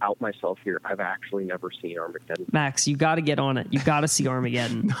gonna out myself here. I've actually never seen Armageddon. Max, you got to get on it. You got to see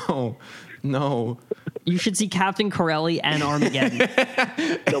Armageddon. No. You should see Captain Corelli and Armageddon.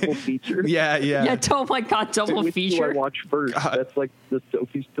 Double feature. Yeah. Yeah. Oh my God, double Which feature. do I watch first? God. That's like the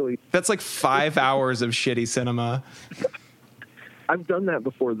Sophie's Choice. That's like 5 hours of shitty cinema. I've done that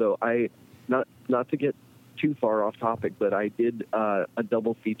before, though. Not to get too far off topic, but I did a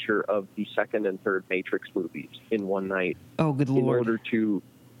double feature of the second and third Matrix movies in one night. Oh, good Lord. In order to,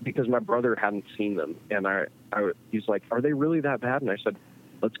 because my brother hadn't seen them, and he's like, "Are they really that bad?" And I said,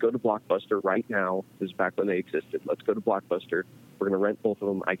 "Let's go to Blockbuster right now." This is back when they existed. Let's go to Blockbuster. We're going to rent both of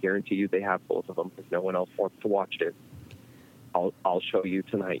them. I guarantee you they have both of them if no one else wants to watch it. I'll show you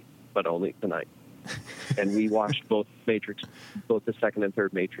tonight, but only tonight. And we watched both the second and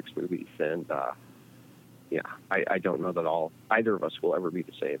third Matrix movies, and yeah, I don't know that either of us will ever be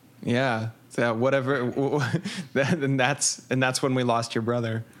the same. Yeah, so whatever. And that's when we lost your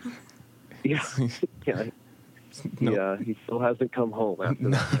brother. Yeah, yeah. No. Yeah, he still hasn't come home after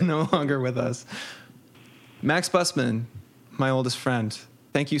that. No longer with us. Max Bussman, my oldest friend.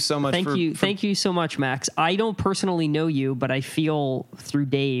 Thank you so much. Thank you so much, Max. I don't personally know you, but I feel through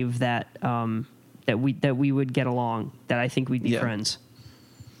Dave that we would get along. That I think we'd be friends.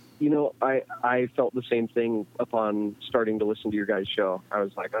 I felt the same thing upon starting to listen to your guys' show. I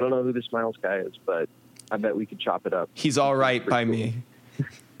was like, I don't know who this Miles guy is, but I bet we could chop it up. He's all right by me.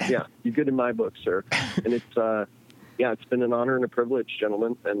 Yeah, you're good in my book, sir. And it's been an honor and a privilege,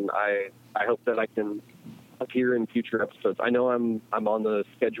 gentlemen. And I hope that I can appear in future episodes. I know I'm on the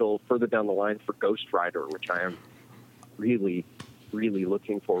schedule further down the line for Ghost Rider, which I am really, really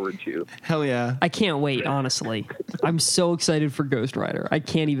looking forward to. Hell yeah. I can't wait, honestly. I'm so excited for Ghost Rider. I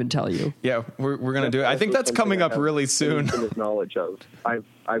can't even tell you. Yeah, we're going to do it. I think that's coming up really soon. Knowledge of. I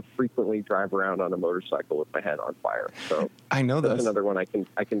frequently drive around on a motorcycle with my head on fire. So I know that's another one I can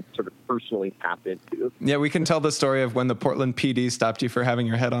sort of personally tap into. Yeah, we can tell the story of when the Portland PD stopped you for having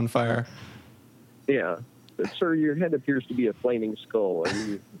your head on fire. Yeah. Sir, your head appears to be a flaming skull, and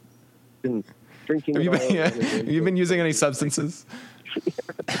you've been drinking. Have you been using any substances?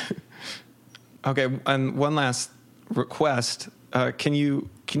 Okay, and one last request. Can you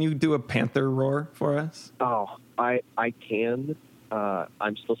do a panther roar for us? Oh, I can.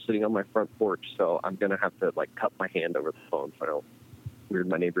 I'm still sitting on my front porch, so I'm gonna have to cup my hand over the phone so I don't weird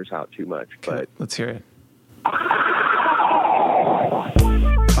my neighbors out too much. Okay, but let's hear it.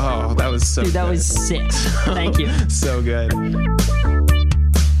 Oh, that was so. Dude, that was sick. Thank you. So good.